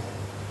table.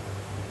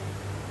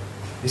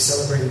 They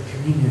celebrated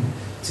communion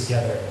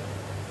together.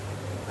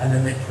 and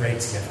then they pray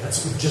together.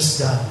 That's what we've just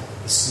done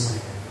this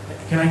morning.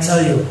 Can I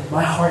tell you,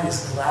 my heart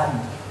is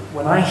gladdened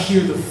when I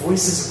hear the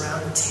voices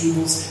around the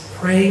tables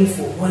praying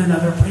for one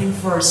another, praying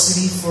for our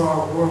city, for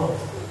our world.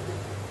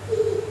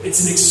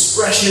 It's an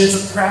expression,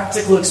 it's a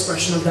practical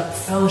expression of that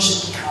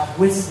fellowship we have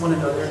with one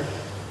another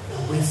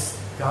and with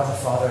God the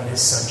Father and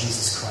His Son,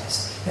 Jesus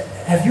Christ.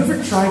 Have you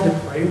ever tried to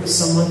pray with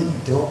someone that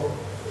you don't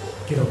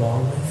get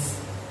along with?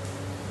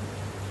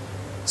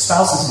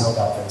 Spouses know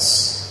about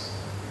this.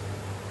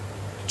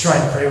 Try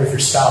and pray with your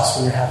spouse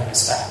when you're having a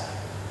spat.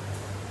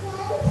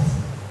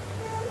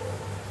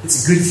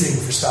 It's a good thing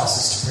for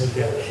spouses to pray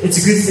together. It's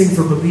a good thing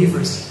for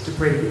believers to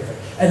pray together.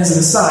 And as an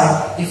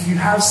aside, if you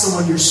have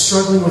someone you're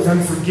struggling with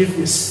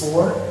unforgiveness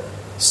for,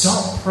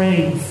 stop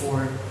praying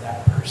for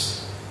that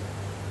person.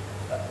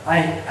 I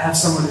have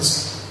someone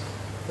who's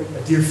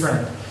a dear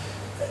friend.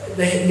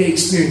 They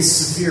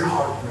experienced severe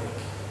heartbreak.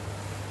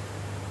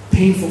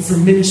 Painful for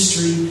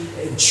ministry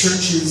and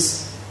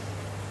churches.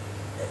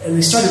 And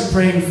they started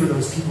praying for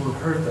those people who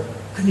hurt them.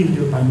 Couldn't even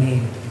do it by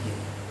name at the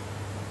beginning.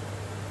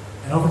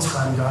 And over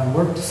time, God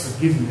worked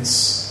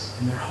forgiveness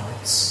in their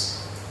hearts.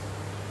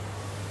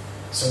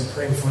 Started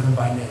praying for them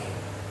by name.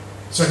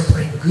 Started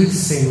praying good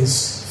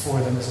things for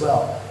them as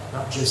well.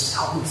 Not just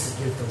help me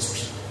forgive those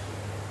people.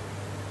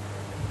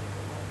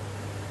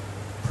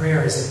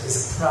 Prayer is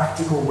a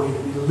practical way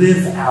that we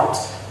live out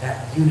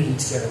that unity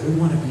together. We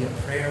want to be a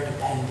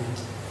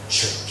prayer-dependent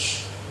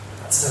church.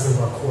 That's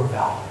another of our core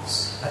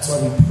values. That's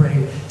why we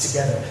pray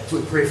together. That's why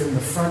we pray from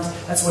the front.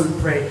 That's why we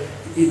pray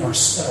in our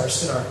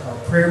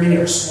prayer meeting,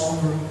 our small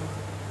group,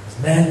 as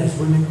men, as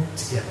women,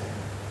 together.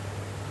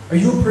 Are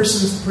you a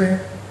person of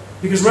prayer?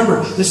 Because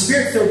remember, the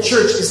Spirit-filled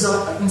church is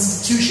not an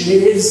institution.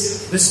 It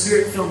is the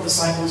Spirit-filled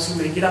disciples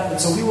who make it up. And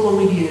so we will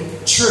only be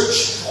a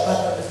church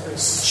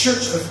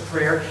of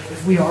prayer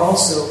if we are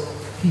also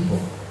people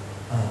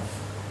of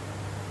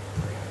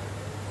prayer.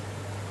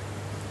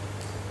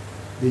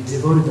 They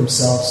devoted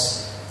themselves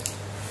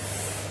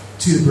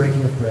to the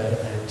breaking of bread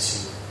and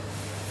to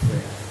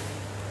prayer.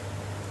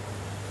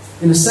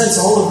 In a sense,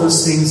 all of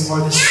those things are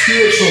the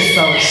spiritual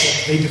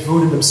fellowship they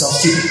devoted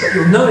themselves to. But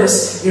you'll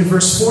notice in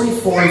verse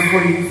 44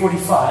 and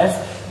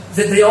 45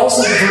 that they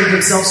also devoted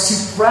themselves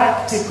to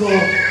practical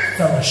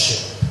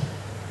fellowship.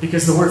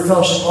 Because the word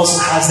fellowship also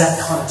has that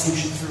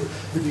connotation through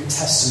the New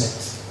Testament.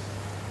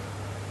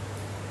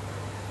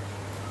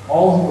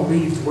 All who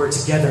believed were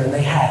together, and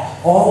they had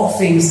all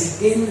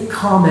things in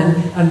common,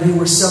 and they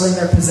were selling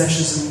their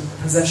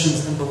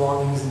possessions and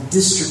belongings and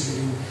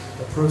distributing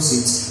the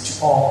proceeds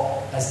to all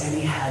as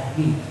any had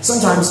need.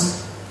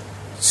 Sometimes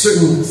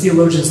certain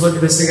theologians look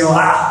at this and go,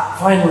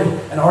 finally,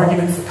 an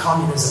argument for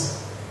communism.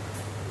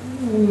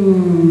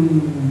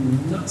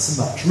 Not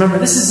so much. Remember,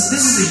 this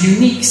is a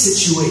unique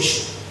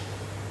situation.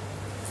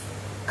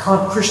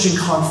 Christian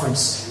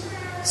conference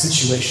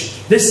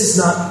situation. This is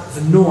not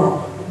the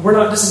norm.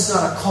 This is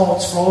not a call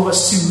for all of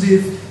us to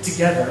live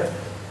together.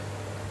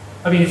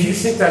 I mean, if you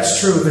think that's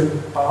true,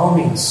 then by all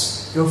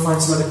means, go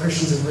find some other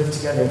Christians and live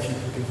together if you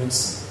can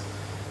convince them.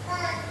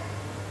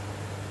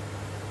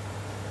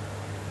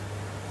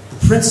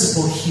 The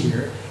principle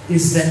here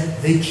is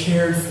that they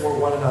cared for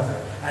one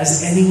another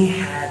as any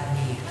had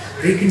need.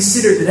 They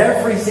considered that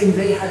everything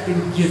they had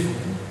been given,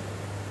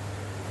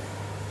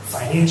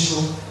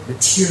 financial,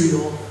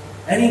 material,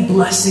 any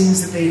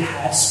blessings that they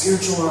had,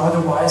 spiritual or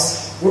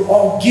otherwise, were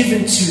all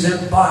given to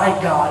them by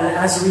God. And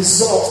as a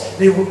result,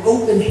 they were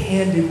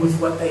open-handed with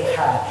what they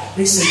had.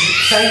 They said,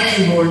 thank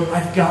you, Lord,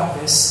 I've got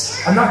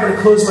this. I'm not going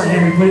to close my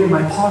hand and put it in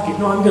my pocket.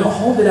 No, I'm going to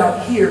hold it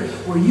out here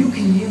where you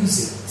can use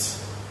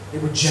it. They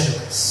were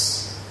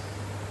generous.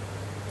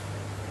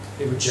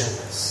 They were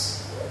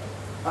generous.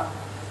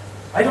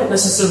 I don't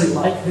necessarily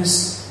like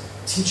this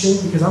teaching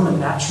because I'm a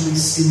naturally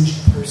stingy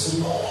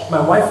person.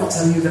 My wife will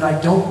tell you that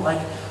I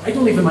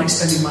don't even like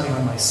spending money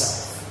on myself.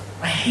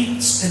 I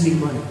hate spending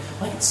money.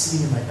 I like it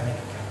sitting in my bank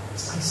account.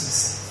 It's nice and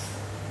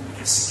safe. I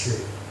get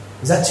security.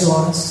 Is that too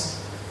honest?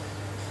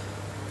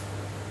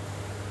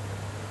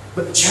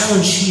 But the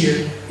challenge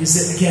here is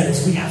that, again,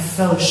 as we have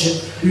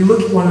fellowship, we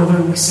look at one another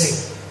and we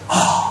say,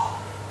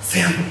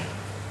 family,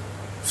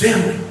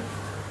 family,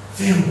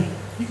 family.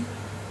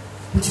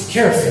 We take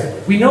care of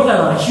family. We know that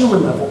on a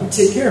human level. We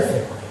take care of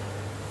family.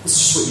 This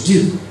is just what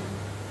you do.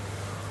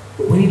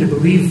 But we need to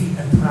believe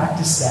and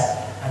practice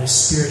that at a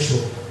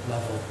spiritual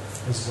level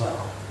as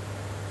well.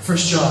 1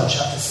 John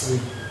chapter 3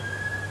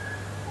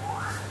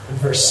 and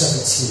verse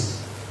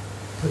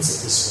 17 puts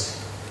it this way.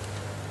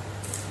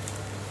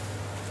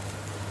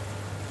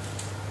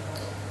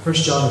 1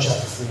 John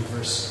chapter 3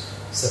 verse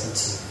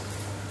 17.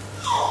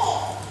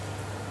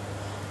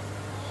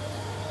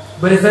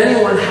 But if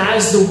anyone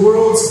has the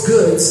world's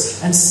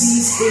goods and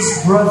sees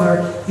his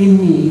brother in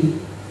need,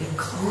 it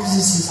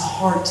closes his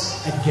heart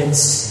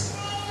against him.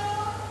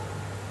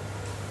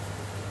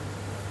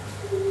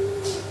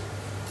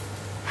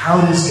 How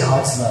does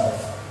God's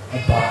love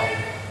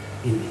abide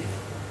in him?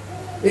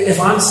 If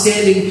I'm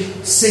standing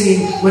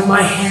singing with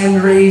my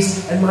hand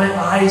raised and my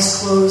eyes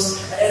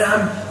closed, and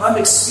I'm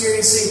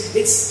experiencing,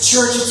 it's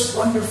church, it's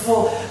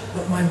wonderful,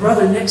 but my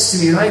brother next to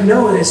me, and I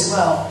know it as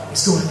well,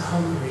 is going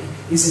hungry,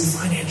 is in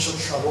financial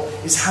trouble,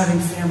 is having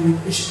family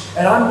issues,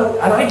 and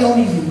I don't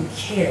even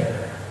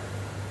care.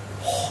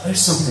 Oh,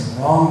 there's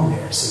something wrong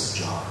there, says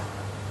John.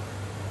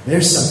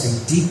 There's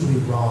something deeply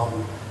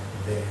wrong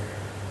there.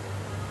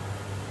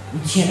 We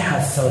can't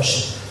have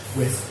fellowship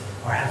with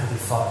our Heavenly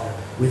Father,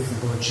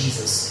 with the Lord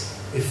Jesus,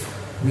 if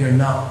we are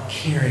not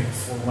caring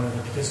for one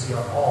another, because we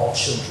are all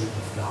children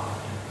of God.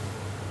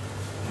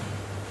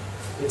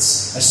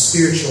 It's a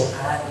spiritual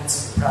and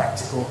it's a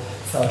practical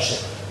fellowship.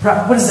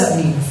 What does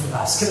that mean for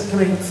us? Can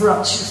I throw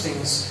out two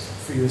things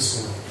for you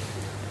this morning?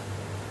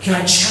 Can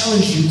I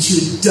challenge you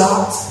to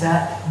adopt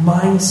that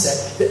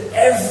mindset that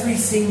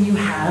everything you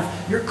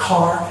have, your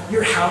car,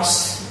 your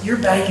house, your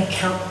bank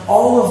account,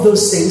 all of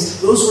those things,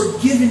 those were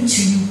given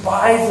to you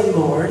by the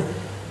Lord,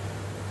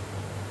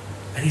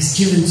 and He's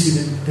given to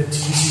them to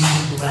use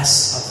you to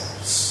bless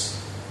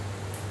others.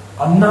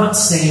 I'm not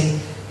saying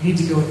you need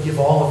to go and give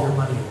all of your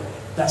money away.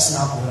 That's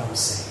not what I'm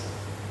saying.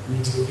 You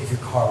need to go give your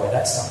car away.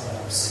 That's not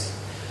what I'm saying.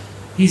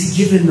 He's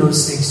given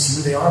those things to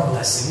you. They are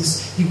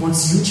blessings. He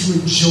wants you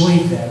to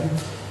enjoy them,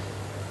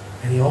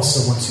 and He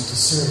also wants you to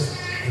serve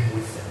Him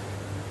with them.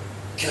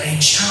 Can I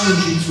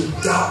challenge you to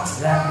adopt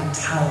that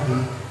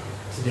mentality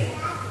today,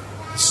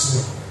 this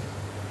morning?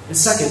 And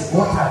second,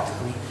 more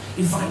practically,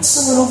 invite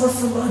someone over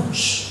for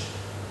lunch.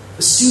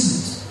 A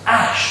student,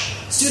 Ash.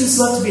 Students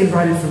love to be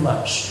invited for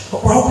lunch,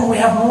 but we're hoping we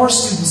have more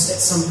students at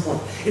some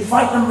point.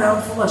 Invite them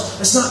around for lunch.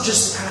 That's not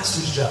just the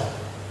pastor's job.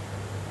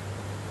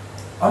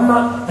 I'm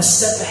not a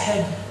step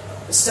ahead,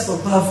 a step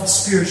above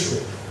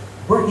spiritually.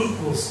 We're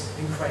equals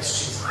in Christ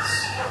Jesus.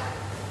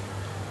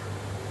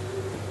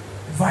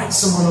 Invite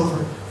someone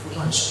over for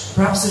lunch.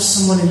 Perhaps there's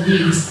someone in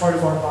need who's part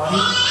of our body.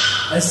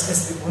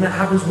 When that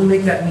happens, we'll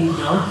make that need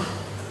known.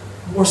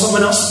 Or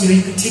someone else,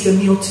 you can take a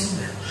meal to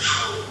them.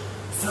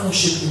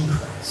 Fellowship in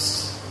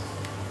Christ.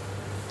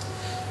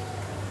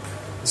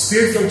 The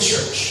Spirit-filled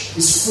church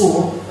is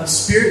full of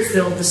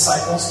Spirit-filled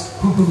disciples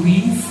who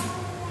believe,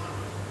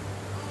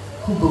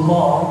 who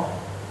belong,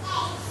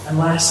 and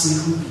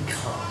lastly, who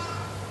become.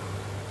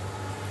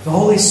 The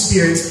Holy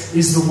Spirit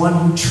is the one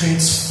who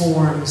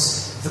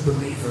transforms the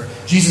believer.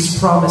 Jesus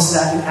promised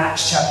that in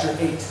Acts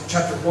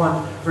chapter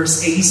 1,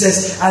 verse 8. He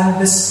says, "And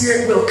the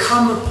Spirit will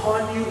come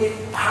upon you in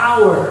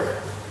power."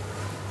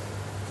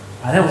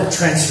 Now, that was a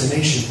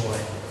transformation, boy.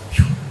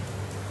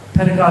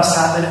 Pentecost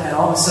happened, and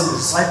all of a sudden the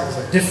disciples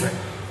are different.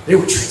 They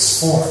were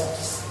transformed.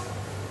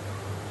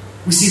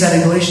 We see that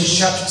in Galatians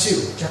chapter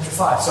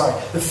 5.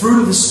 The fruit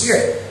of the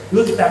Spirit.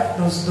 Look at that,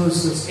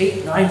 those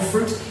 8, 9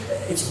 fruits.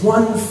 It's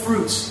one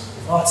fruit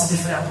with lots of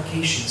different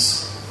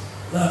applications.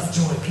 Love,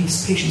 joy,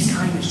 peace, patience,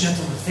 kindness,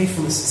 gentleness,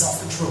 faithfulness, and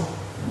self-control.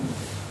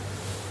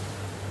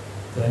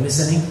 Did I miss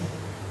any?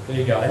 There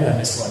you go. I knew I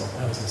missed one.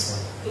 I always missed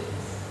one.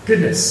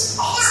 Goodness.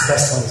 Oh, it's the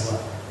best one as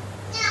well.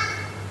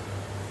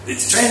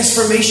 It's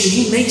transformation.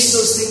 He makes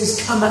those things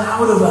come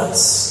out of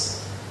us.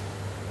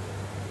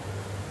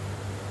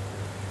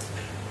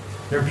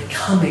 They're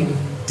becoming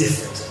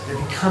different.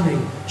 They're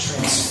becoming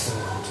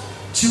transformed.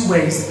 Two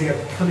ways that they are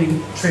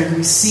becoming transformed.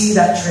 We see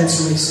that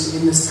transformation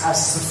in this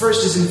passage. The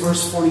first is in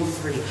verse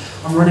 43.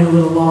 I'm running a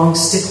little long.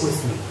 Stick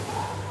with me.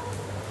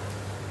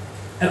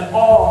 "And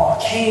awe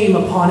came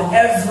upon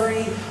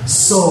every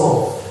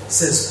soul,"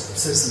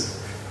 says Luke.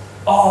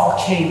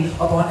 Awe came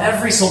upon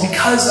every soul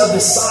because of the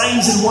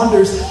signs and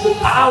wonders, the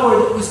power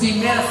that was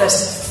being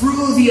manifested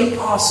through the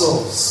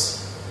apostles.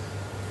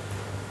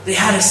 They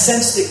had a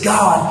sense that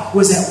God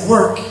was at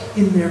work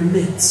in their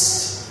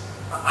midst.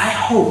 I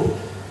hope,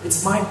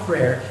 it's my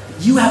prayer,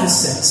 that you have a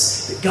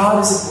sense that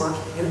God is at work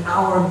in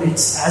our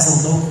midst as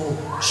a local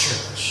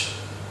church.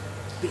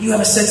 That you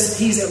have a sense that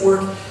He's at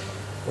work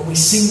when we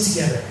sing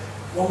together,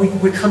 when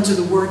we come to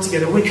the Word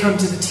together, when we come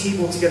to the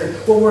table together,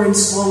 when we're in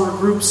smaller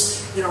groups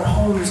in our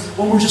homes,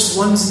 when we're just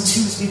ones and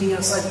twos meeting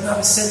outside. You have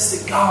a sense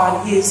that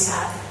God is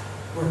at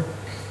work.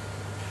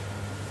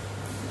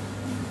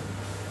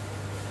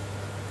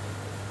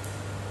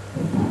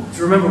 If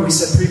you remember, we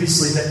said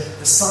previously that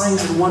the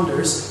signs and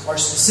wonders are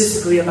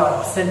specifically about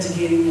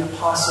authenticating the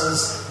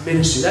apostles'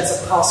 ministry.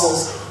 That's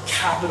apostles,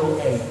 capital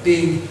A,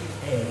 big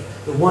A.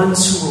 The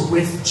ones who were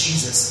with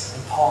Jesus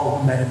and Paul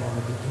who met him on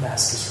the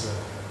Damascus Road.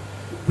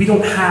 We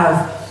don't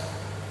have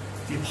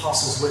the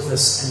apostles with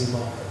us any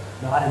longer.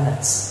 Not in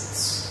that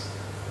sense.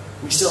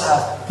 We still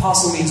have,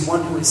 apostle means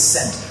one who is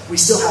sent. We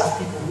still have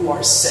people who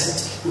are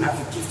sent, who have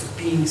the gift of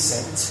being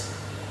sent.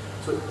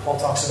 That's what Paul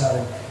talks about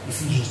in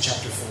Ephesians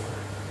chapter 4.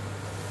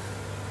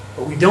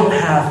 But we don't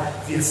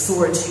have the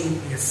authority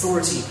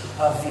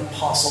of the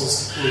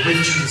apostles who are with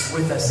Jesus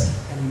with us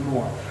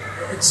anymore.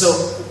 And so,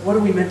 what are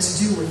we meant to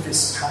do with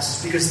this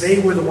passage? Because they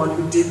were the one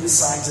who did the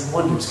signs and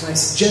wonders. Can I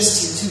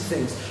suggest to you two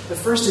things? The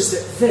first is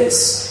that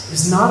this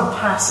is not a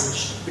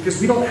passage, because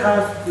we don't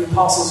have the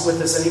apostles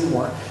with us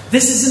anymore.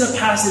 This isn't a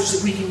passage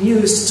that we can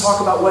use to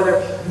talk about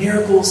whether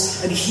miracles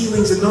and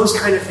healings and those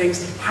kind of things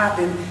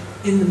happen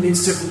in the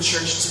midst of the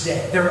church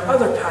today. There are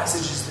other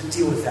passages that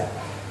deal with that.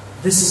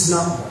 This is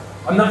not one.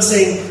 I'm not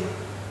saying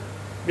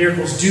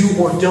miracles do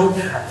or don't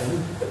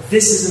happen, but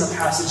this isn't a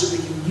passage that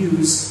we can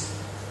use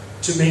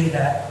to make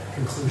that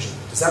conclusion.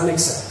 Does that make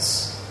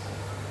sense?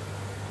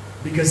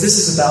 Because this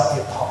is about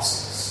the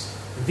apostles.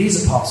 And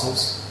these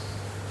apostles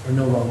are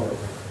no longer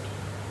around.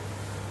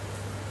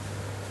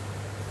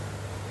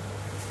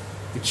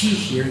 The key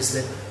here is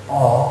that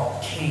awe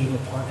came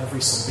upon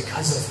every soul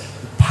because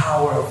of the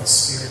power of the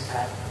Spirit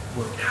at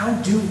work. How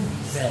do we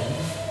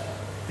then,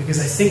 because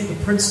I think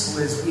the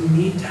principle is we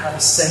need to have a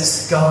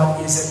sense that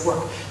God is at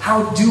work.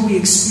 How do we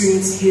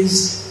experience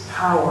His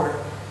power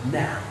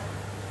now?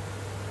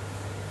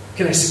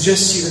 Can I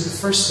suggest to you that the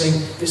first thing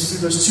is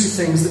through those two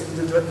things that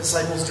the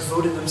disciples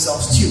devoted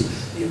themselves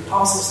to: the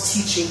apostles'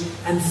 teaching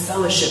and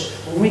fellowship.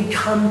 When we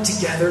come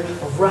together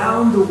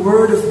around the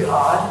Word of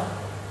God,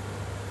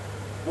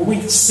 when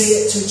we say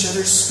it to each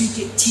other,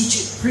 speak it, teach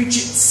it, preach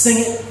it, sing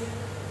it,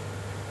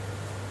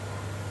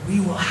 we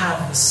will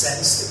have the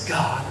sense that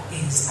God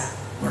is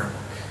at work.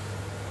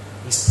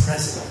 He's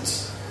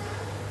present.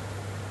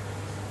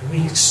 And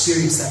we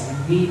experience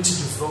that. We need to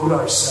devote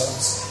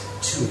ourselves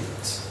to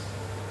it.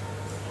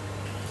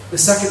 The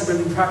second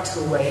really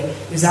practical way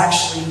is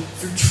actually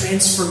through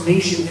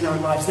transformation in our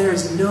lives. There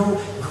is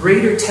no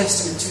greater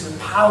testament to the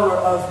power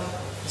of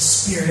the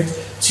Spirit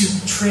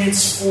to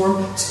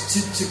transform,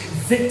 to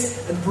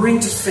convict and bring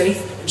to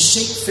faith and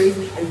shape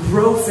faith and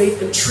grow faith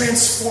and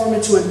transform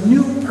into a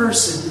new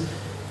person.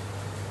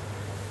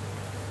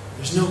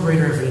 There's no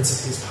greater evidence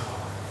of His power.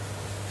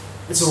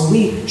 And so when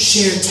we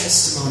share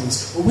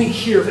testimonies, when we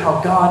hear of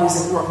how God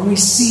is at work, when we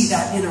see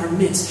that in our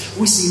midst,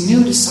 we see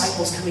new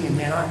disciples coming in.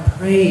 Man, I'm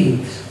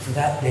praying for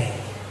that day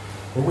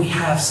when we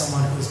have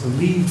someone who has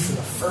believed for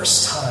the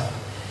first time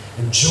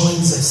and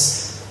joins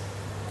us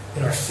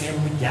in our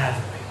family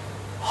gathering.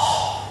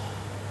 Oh,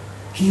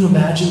 can you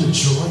imagine the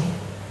joy?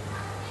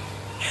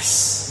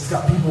 Yes, we've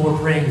got people we're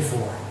praying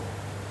for.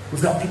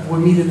 We've got people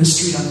we meet in the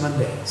street on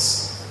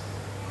Mondays.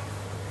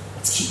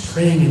 Let's keep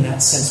praying in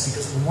that sense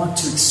because we want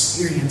to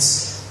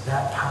experience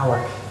that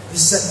power. The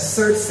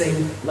third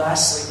thing,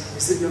 lastly,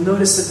 is that you'll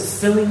notice that the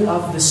filling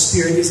of the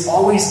Spirit is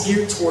always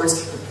geared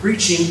towards the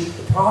preaching,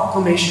 the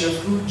proclamation of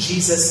who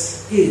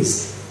Jesus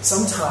is.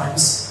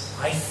 Sometimes,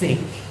 I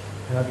think,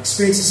 and I've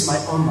experienced this in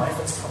my own life,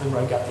 that's probably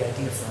where I got the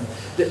idea from,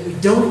 that we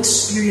don't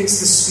experience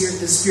the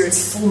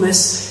Spirit's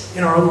fullness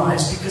in our own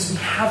lives because we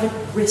haven't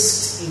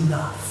risked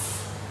enough.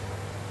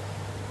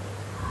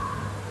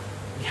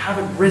 We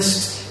haven't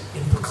risked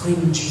in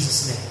proclaiming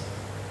Jesus' name.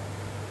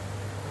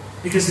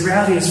 Because the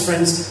reality is,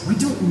 friends, we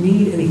don't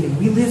need anything.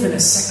 We live in a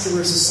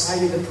secular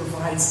society that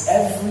provides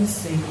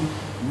everything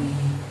we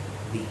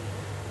need.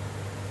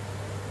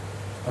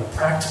 On a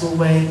practical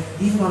way,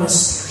 even on a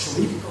spiritual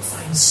way, you can go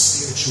find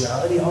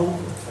spirituality all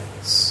over the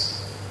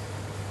place.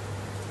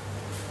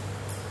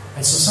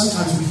 And so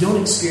sometimes we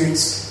don't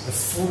experience the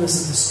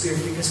fullness of the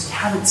Spirit because we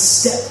haven't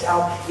stepped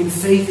out in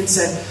faith and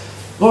said,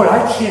 Lord,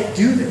 I can't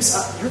do this.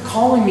 You're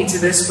calling me to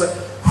this, but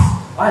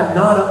I am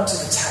not up to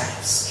the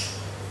task.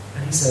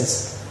 And He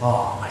says,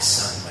 oh, my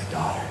son, my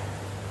daughter,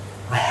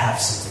 I have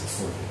something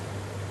for you.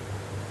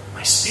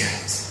 My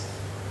Spirit.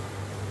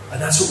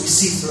 And that's what we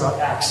see throughout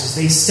Acts, as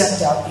they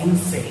stepped out in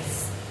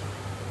faith.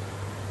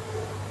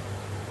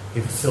 They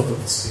were filled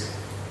with the Spirit.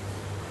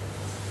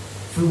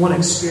 If we want to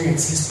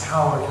experience His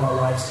power in our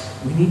lives,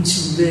 we need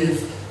to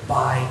live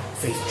by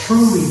faith,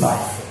 truly by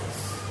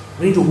faith.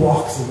 We need to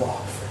walk the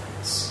walk,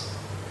 friends.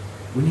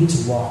 We need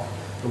to walk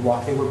the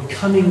walk. They were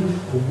becoming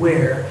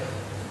aware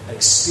and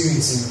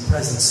experiencing the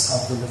presence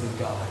of the living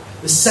God.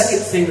 The second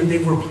thing that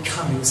they were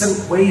becoming, the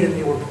second way that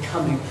they were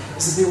becoming,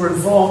 is that they were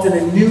involved in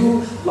a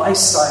new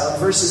lifestyle. In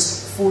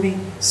verses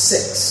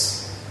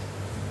 46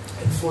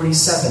 and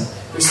 47,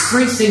 there's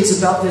three things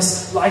about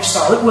this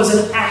lifestyle. It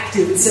wasn't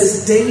active. It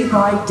says day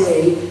by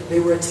day they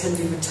were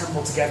attending the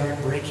temple together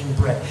and breaking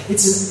bread.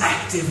 It's an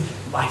active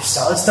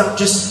lifestyle. They're not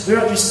just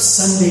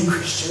Sunday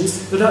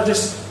Christians. They're not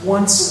just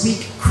once a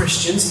week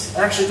Christians.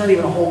 Actually, it's not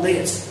even a whole day.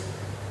 It's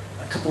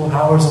a couple of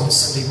hours on a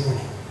Sunday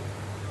morning.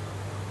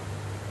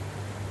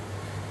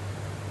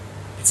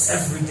 It's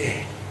every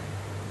day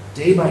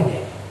by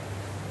day.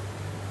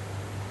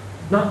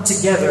 Not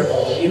together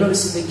all day. You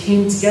notice that they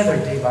came together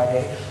day by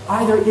day,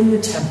 either in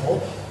the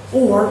temple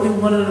or in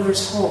one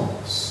another's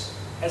homes,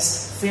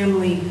 as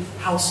family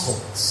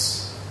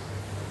households.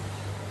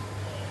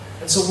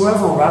 And so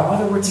wherever we're at,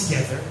 whether we're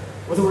together,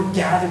 whether we're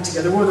gathered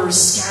together, whether we're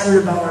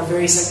scattered about our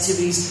various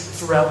activities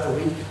throughout the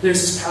week,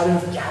 there's this pattern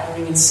of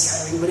gathering and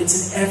scattering, but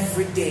it's an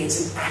everyday,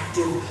 it's an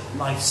active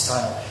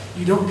lifestyle.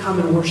 You don't come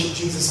and worship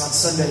Jesus on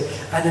Sunday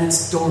and then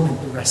it's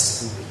dormant the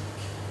rest of the week.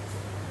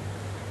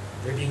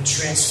 They're being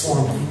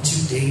transformed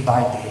into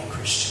day-by-day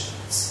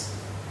Christians.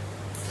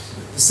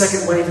 The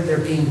second way that they're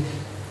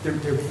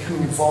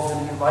becoming involved in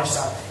a new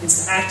lifestyle,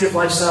 it's an active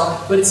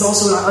lifestyle, but it's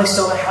also a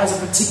lifestyle that has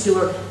a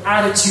particular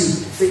attitude.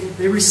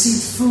 They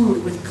receive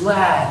food with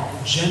glad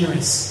and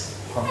generous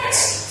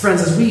hearts.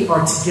 Friends, as we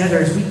are together,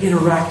 as we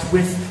interact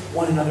with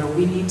one another,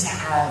 we need to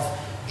have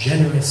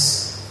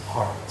generous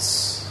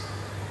hearts.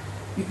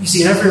 You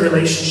see, in every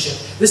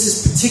relationship, this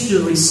is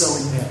particularly so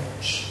in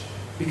marriage.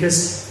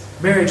 Because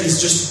marriage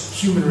is just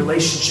human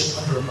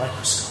relationship under a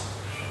microscope.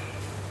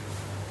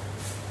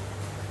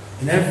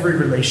 In every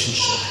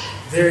relationship,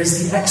 there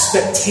is the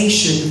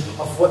expectation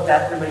of what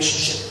that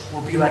relationship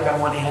will be like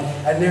on one hand,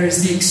 and there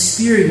is the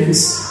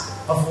experience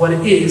of what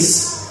it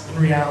is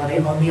in reality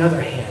on the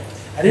other hand.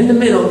 And in the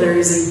middle, there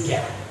is a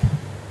gap.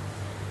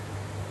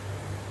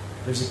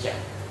 There's a gap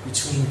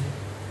between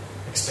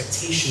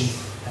expectation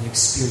and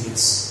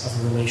experience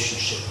of a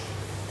relationship.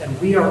 And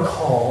we are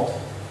called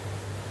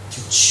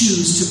to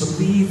choose to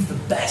believe the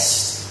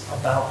best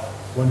about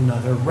one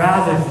another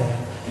rather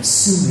than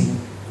assuming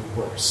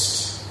the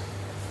worst.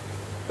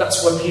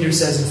 That's what Peter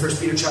says in 1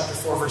 Peter chapter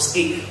 4, verse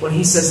 8, when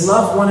he says,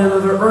 love one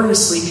another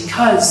earnestly,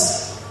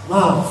 because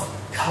love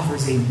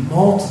covers a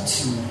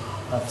multitude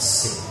of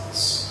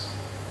sins.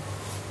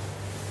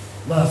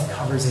 Love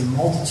covers a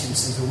multitude of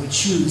sins, and we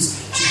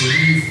choose to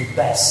believe the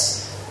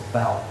best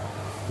about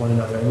one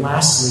another. And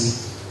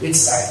lastly,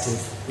 it's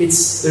active.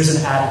 There's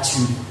an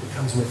attitude that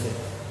comes with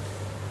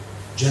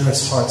it.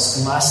 Generous hearts.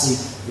 And lastly,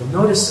 you'll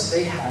notice that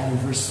they had in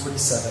verse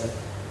 47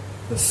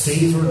 the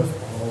favor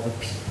of all the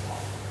people.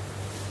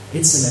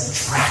 It's an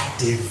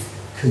attractive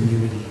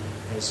community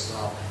as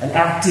well. An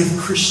active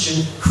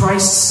Christian,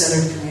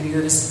 Christ-centered community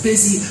that is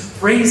busy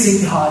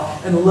praising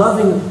God and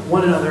loving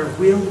one another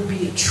will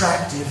be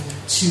attractive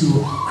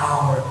to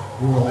our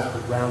world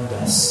around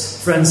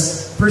us.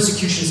 Friends,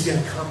 persecution is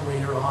going to come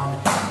later on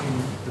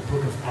in the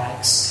book of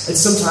Acts. And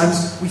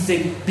sometimes we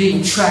think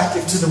being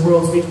attractive to the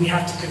world means we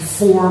have to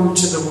conform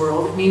to the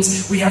world. It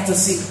means we have to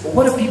see, well,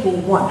 what do people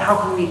want? How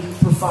can we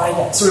provide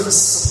that? Sort of a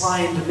supply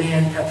and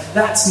demand.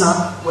 That's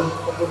not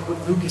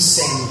what Luke is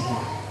saying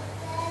here.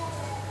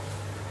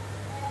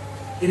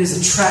 It is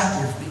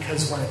attractive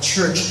because when a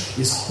church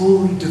is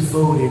wholly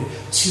devoted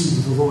to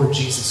the Lord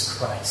Jesus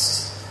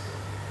Christ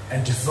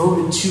and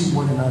devoted to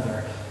one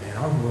another, man,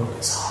 our world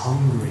is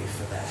hungry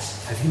for that.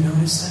 Have you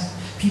noticed that?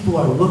 People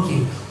are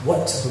looking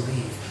what to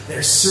believe.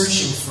 They're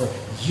searching for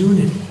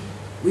unity.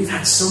 We've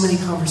had so many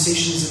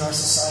conversations in our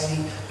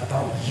society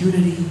about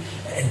unity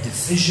and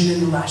division in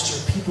the last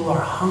year. People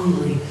are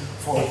hungry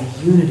for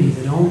the unity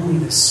that only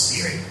the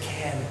Spirit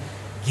can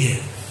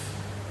give.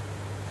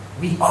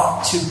 We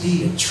ought to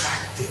be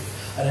attractive,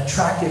 an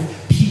attractive,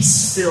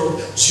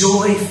 peace-filled,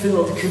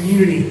 joy-filled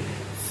community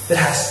that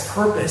has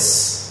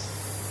purpose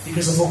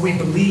because of what we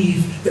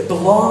believe, that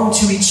belong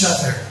to each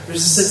other.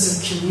 There's a sense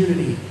of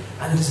community,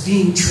 and it's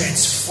being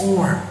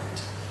transformed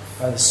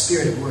by the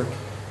Spirit at work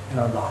in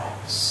our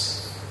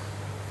lives.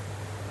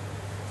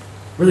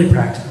 Really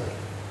practically,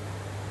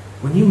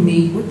 when you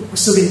meet, we're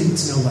still getting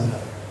to know one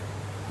another.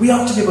 We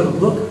ought to be able to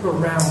look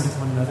around at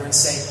one another and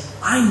say,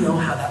 I know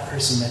how that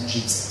person met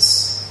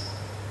Jesus.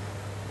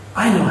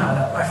 I know how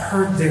that, I've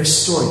heard their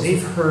story.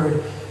 They've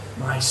heard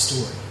my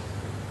story.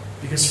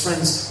 Because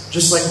friends,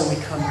 just like when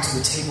we come to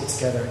the table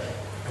together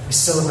and we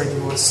celebrate the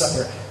Lord's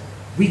Supper,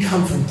 we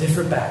come from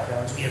different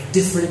backgrounds. We have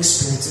different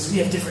experiences. We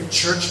have different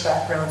church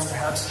backgrounds,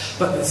 perhaps.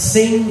 But the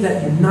thing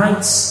that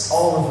unites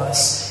all of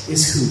us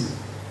is who?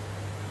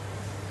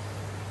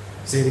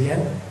 Say it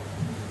again.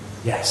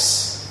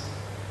 Yes.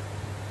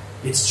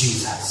 It's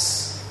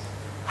Jesus.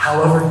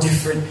 However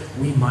different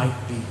we might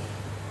be,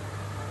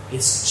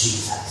 it's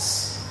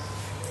Jesus.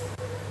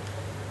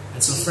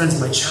 And so, friends,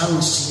 my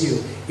challenge to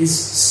you is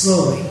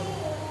slowly,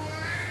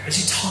 as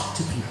you talk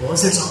to people,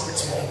 as there's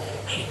opportunity,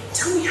 hey,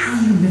 tell me how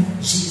you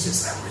met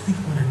Jesus. I really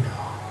want to know.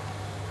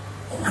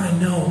 I want to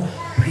know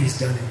what He's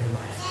done in your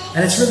life.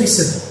 And it's really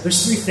simple.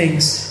 There's three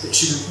things that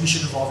you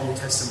should involve in your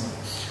testimony.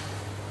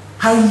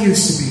 How you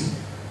used to be.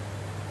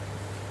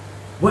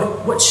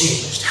 What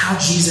changed? How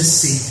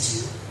Jesus saved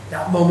you.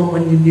 That moment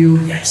when you knew,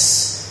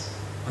 yes,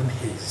 I'm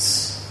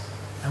His.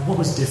 And what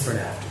was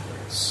different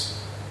afterwards?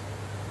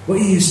 What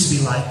you used to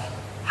be like,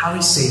 how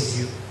He saved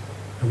you,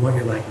 and what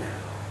you're like now.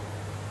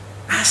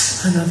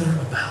 Ask one another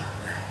about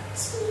that.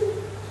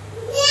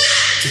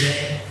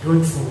 Today,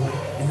 going forward,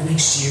 in the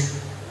next year,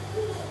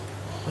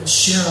 let's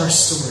share our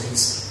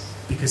stories,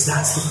 because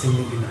that's the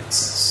thing that unites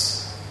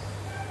us.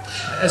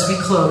 As we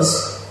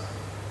close,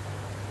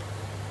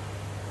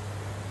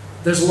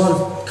 there's a lot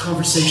of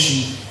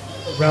conversation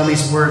around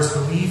these words,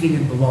 believing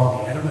and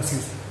belonging. I don't know if you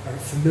are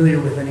familiar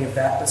with any of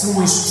that, but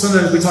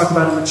sometimes we talk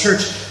about it in the church.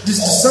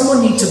 Does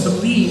someone need to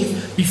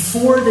believe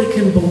before they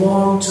can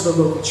belong to the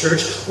local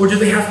church, or do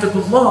they have to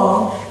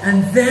belong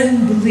and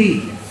then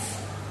believe?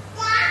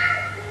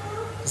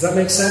 Does that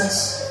make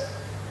sense?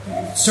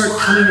 You start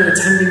coming and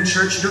attending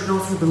church, you don't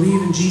know if you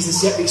believe in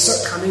Jesus yet, but you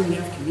start coming and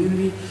you have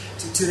community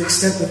to an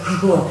extent with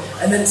people,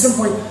 and then at some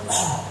point,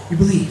 you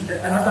believe.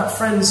 And I've got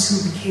friends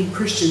who became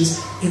Christians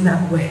in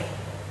that way.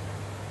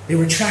 They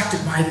were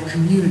attracted by the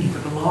community, the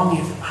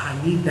belonging. I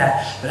need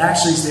that. But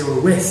actually, as they were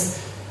with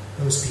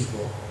those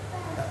people,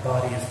 that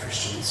body of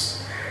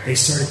Christians, they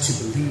started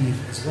to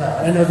believe as well.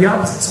 And I know the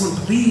opposite.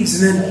 Someone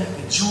believes and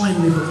then they join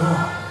and they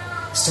belong.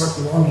 They start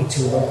belonging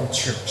to a local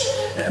church.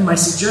 And my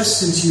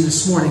suggestion to you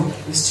this morning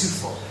is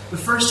twofold. The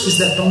first is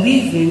that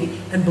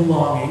believing and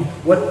belonging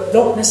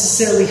don't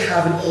necessarily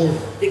have an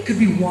order. It could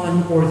be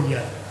one or the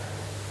other.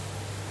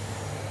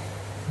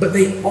 but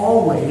they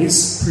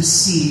always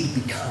precede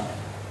becoming.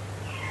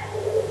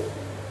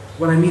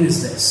 What I mean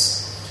is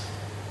this.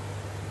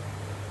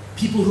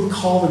 People who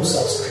call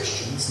themselves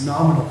Christians,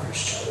 nominal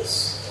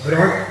Christians, but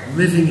aren't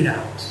living it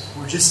out,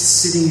 or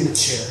just sitting in a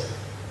chair,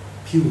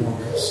 pew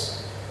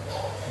warmers,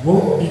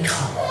 won't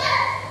become.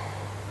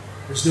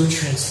 There's no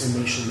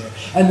transformation there.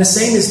 And the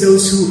same as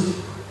those who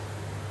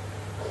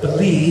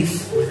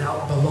believe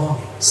without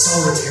belonging,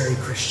 solitary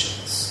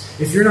Christians.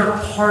 If you're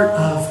not part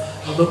of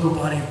a local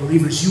body of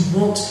believers, you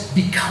won't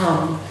be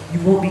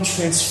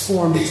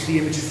transformed into the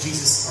image of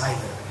Jesus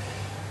either.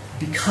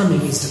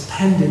 Becoming is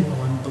dependent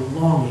on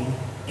belonging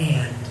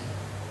and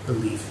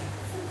believing.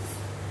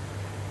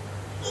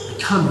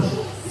 Becoming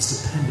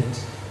is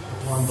dependent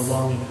upon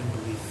belonging and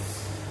believing.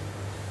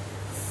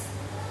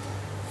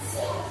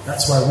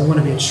 That's why we want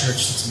to be a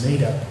church that's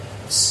made up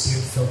of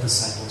Spirit-filled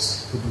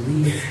disciples who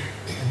believe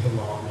and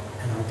belong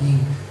and are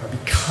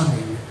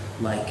becoming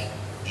like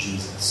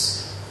Jesus.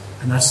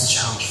 And that's the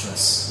challenge for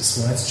us this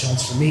morning. That's the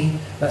challenge for me.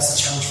 That's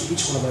the challenge for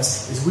each one of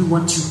us, is we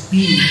want to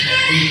be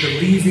a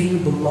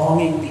believing,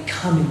 belonging,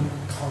 becoming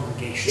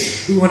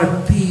congregation. We want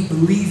to be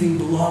believing,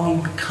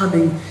 belonging,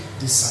 becoming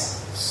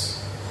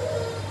disciples.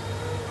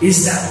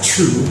 Is that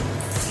true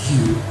for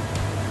you